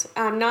Contact,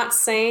 I'm not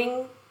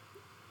saying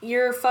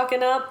you're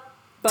fucking up,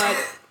 but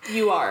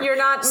you are. You're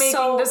not making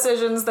So,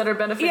 decisions that are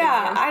benefiting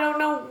Yeah, you. I don't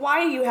know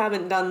why you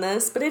haven't done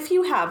this, but if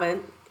you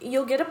haven't,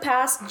 you'll get a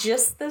pass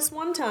just this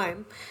one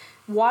time.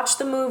 Watch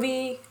the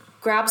movie,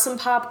 grab some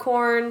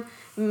popcorn,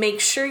 make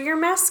sure your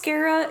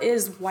mascara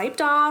is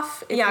wiped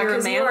off. If Yeah, you're a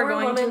because man you are or a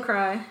going woman. to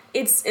cry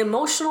It's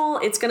emotional.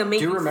 It's gonna make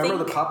Do you remember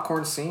think. the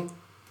popcorn scene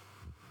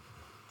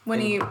when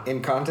he.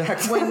 in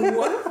Contact?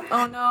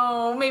 Oh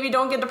no! Maybe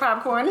don't get the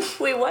popcorn.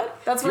 Wait, what?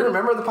 That's Do you when.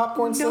 remember the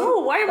popcorn scene? No,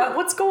 why?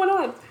 What's going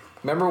on?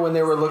 Remember when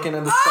they were looking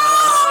in the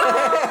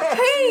sky?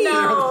 Hey!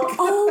 No.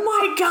 Oh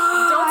my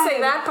God! Don't say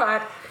that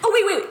part. Oh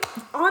wait.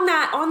 On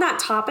that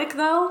topic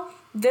though,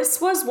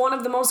 this was one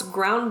of the most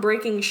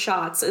groundbreaking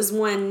shots. Is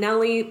when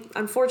Nellie,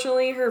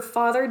 unfortunately, her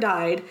father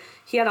died.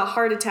 He had a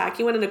heart attack.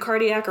 He went into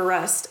cardiac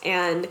arrest,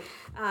 and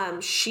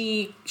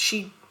she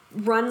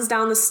runs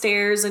down the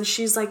stairs, and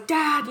she's like,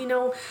 "Dad,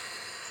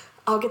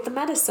 I'll get the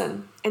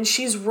medicine." And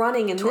she's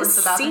running in Towards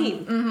this the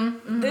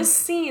bathroom. scene. This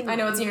scene. I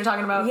know what scene you're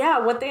talking about. Yeah,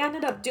 what they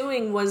ended up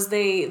doing was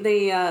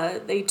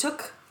they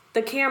took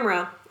the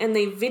camera and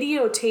they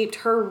videotaped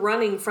her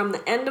running from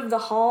the end of the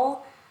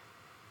hall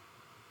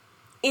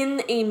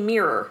in a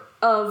mirror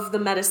of the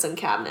medicine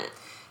cabinet.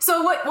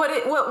 So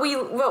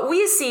what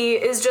we see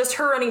is just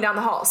her running down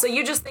the hall. So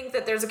you just think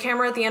that there's a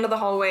camera at the end of the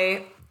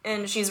hallway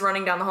and she's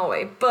running down the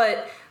hallway,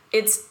 but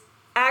it's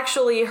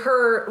actually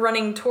her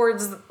running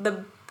towards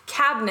the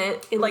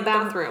cabinet In the like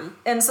bathroom.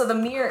 And so the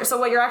mirror. So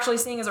what you're actually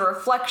seeing is a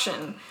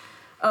reflection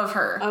of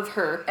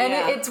her. And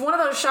yeah. it's one of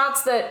those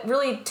shots that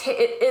really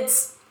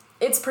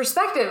it's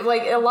perspective.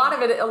 Like a lot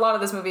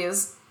of this movie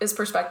is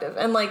perspective,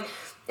 and like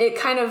it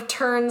kind of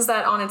turns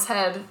that on its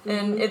head,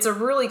 and it's a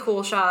really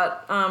cool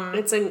shot.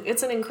 It's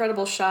an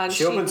incredible shot. And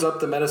She opens up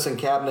the medicine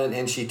cabinet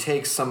and she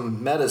takes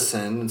some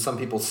medicine, and some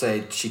people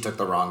say she took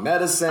the wrong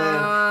medicine.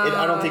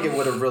 I don't think it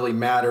would have really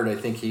mattered. I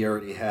think he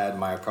already had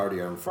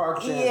myocardial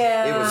infarction.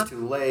 Yeah. It was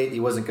too late. He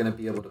wasn't going to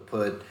be able to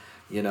put,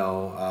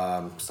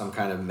 some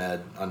kind of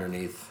med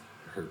underneath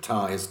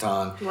his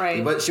tongue.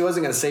 Right. But she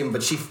wasn't going to save him,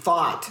 but she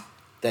thought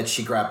that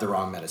she grabbed the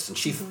wrong medicine.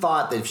 She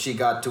thought that if she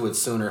got to it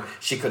sooner,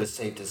 she could have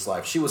saved his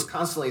life. She was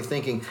constantly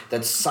thinking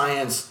that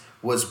science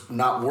was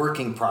not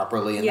working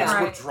properly, and that's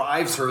Yeah. what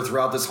drives her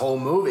throughout this whole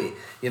movie.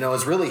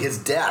 It's really his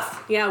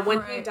death. Yeah,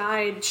 when he Right.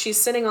 died, she's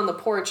sitting on the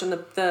porch, and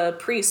the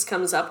priest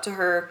comes up to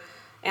her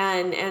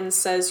and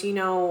says,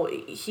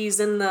 he's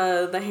in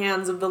the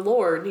hands of the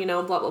Lord,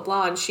 blah, blah,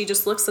 blah. And she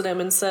just looks at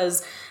him and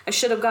says, I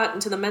should have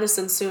gotten to the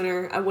medicine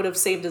sooner. I would have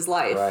saved his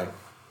life. Right.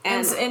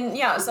 And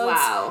yeah, so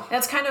wow.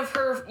 that's kind of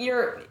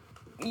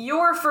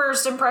your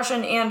first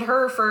impression and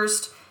her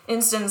first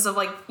instance of,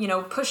 like, you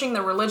know, pushing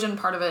the religion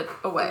part of it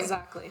away.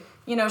 Exactly.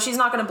 You know, she's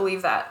not going to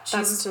believe that.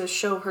 That's to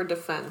show her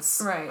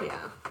defense. Right.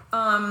 Yeah.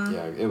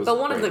 Yeah, it was But a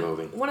one great of the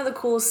movie. one of the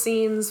coolest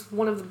scenes,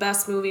 one of the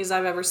best movies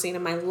I've ever seen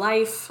in my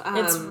life.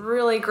 It's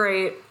really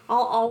great.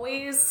 I'll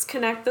always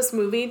connect this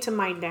movie to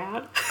my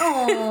dad.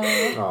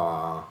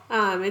 Oh.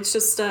 Aw. It's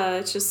just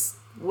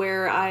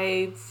where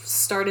I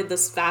started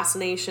this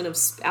fascination of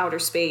outer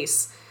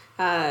space.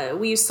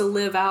 We used to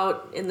live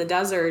out in the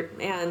desert,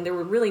 and there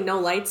were really no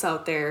lights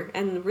out there.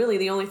 And really,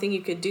 the only thing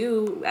you could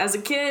do as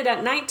a kid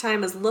at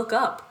nighttime is look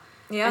up.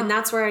 Yeah. And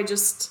that's where I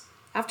just,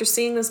 after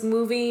seeing this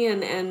movie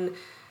and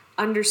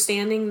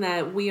understanding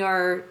that we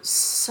are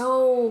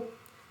so,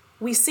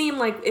 it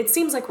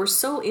seems like we're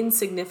so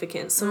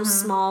insignificant, so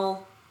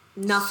small,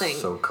 nothing.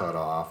 So cut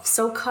off.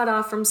 So cut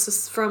off from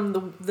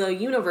the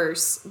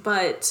universe,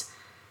 but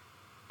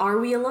are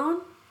we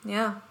alone?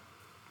 Yeah.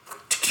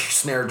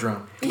 Snare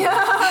drum.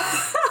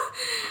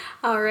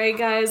 All right,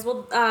 guys.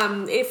 Well,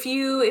 if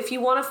you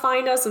want to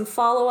find us and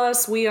follow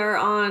us, we are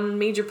on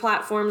major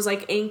platforms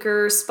like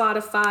Anchor,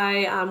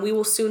 Spotify. We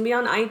will soon be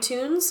on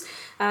iTunes.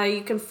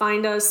 You can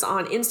find us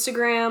on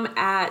Instagram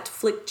at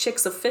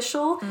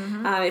FlickChicksOfficial.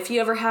 If you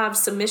ever have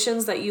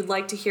submissions that you'd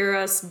like to hear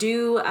us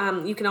do,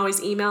 you can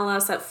always email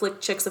us at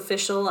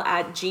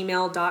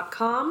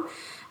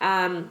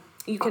flickchicksofficial@gmail.com.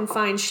 You can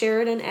find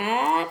Sheridan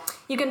at...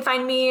 You can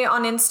find me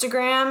on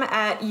Instagram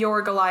at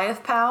Your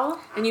Goliath Pal.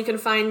 And you can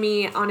find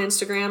me on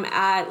Instagram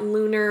at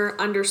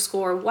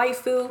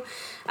lunar_waifu.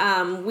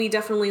 We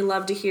definitely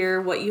love to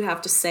hear what you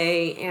have to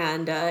say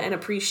and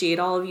appreciate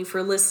all of you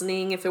for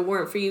listening. If it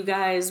weren't for you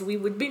guys, we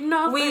would be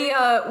nothing.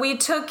 We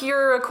took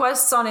your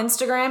requests on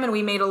Instagram and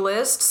we made a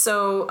list.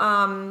 So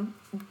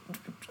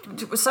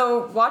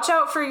watch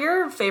out for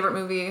your favorite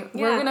movie.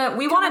 Yeah,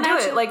 we want to do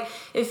coming at it. you. Like,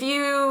 I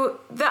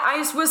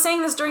was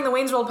saying this during the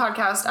Wayne's World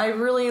podcast. I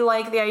really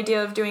like the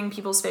idea of doing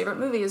people's favorite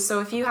movies. So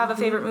if you have a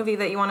favorite movie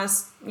that you want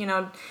us, you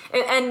know,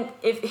 and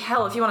if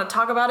you want to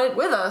talk about it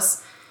with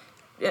us,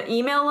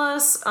 email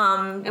us,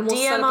 and we'll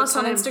set DM up a us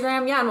on time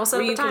Instagram. Yeah, and we'll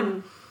set where up a you time.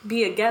 can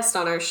be a guest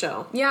on our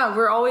show. Yeah,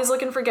 we're always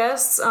looking for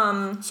guests.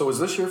 So is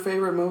this your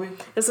favorite movie?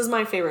 This is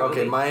my favorite Okay,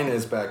 movie. mine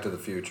is Back to the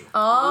Future.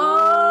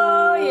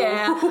 Oh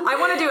yeah, I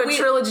want to do a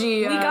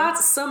trilogy. We got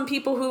some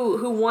people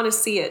who want to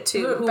see it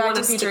too, who Back want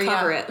to us Future, to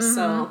cover yeah. it.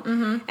 So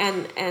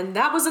and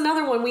that was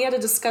another one. We had a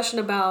discussion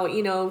about,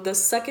 you know, the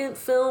second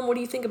film. What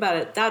do you think about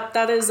it?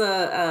 That is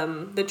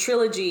the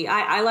trilogy.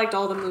 I liked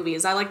all the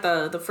movies. I like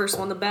the first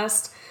one the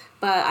best,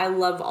 but I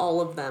love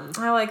all of them.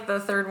 I like the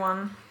third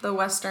one, the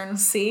Western.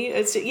 See,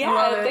 it's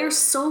Love it. they're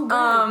so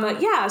good.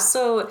 But yeah,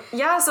 so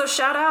Yeah, so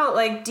shout out,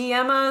 like,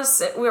 DM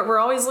us. We're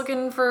always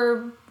looking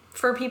for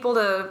people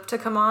to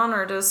come on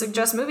or to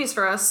suggest movies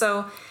for us.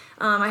 So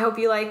I hope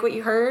you like what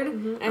you heard.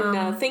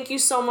 and thank you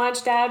so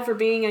much, Dad, for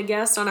being a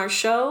guest on our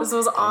show. This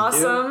was Thank you.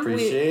 awesome.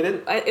 Appreciate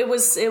it. It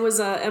was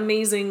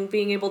amazing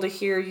being able to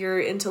hear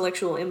your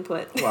intellectual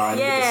input. Well, I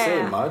didn't get to say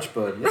Yeah. much,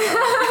 but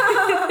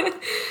yeah.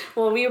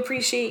 Well, we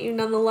appreciate you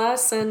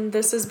nonetheless, and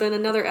this has been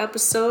another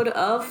episode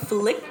of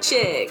Flick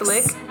Chicks.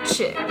 Flick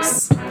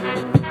Chicks.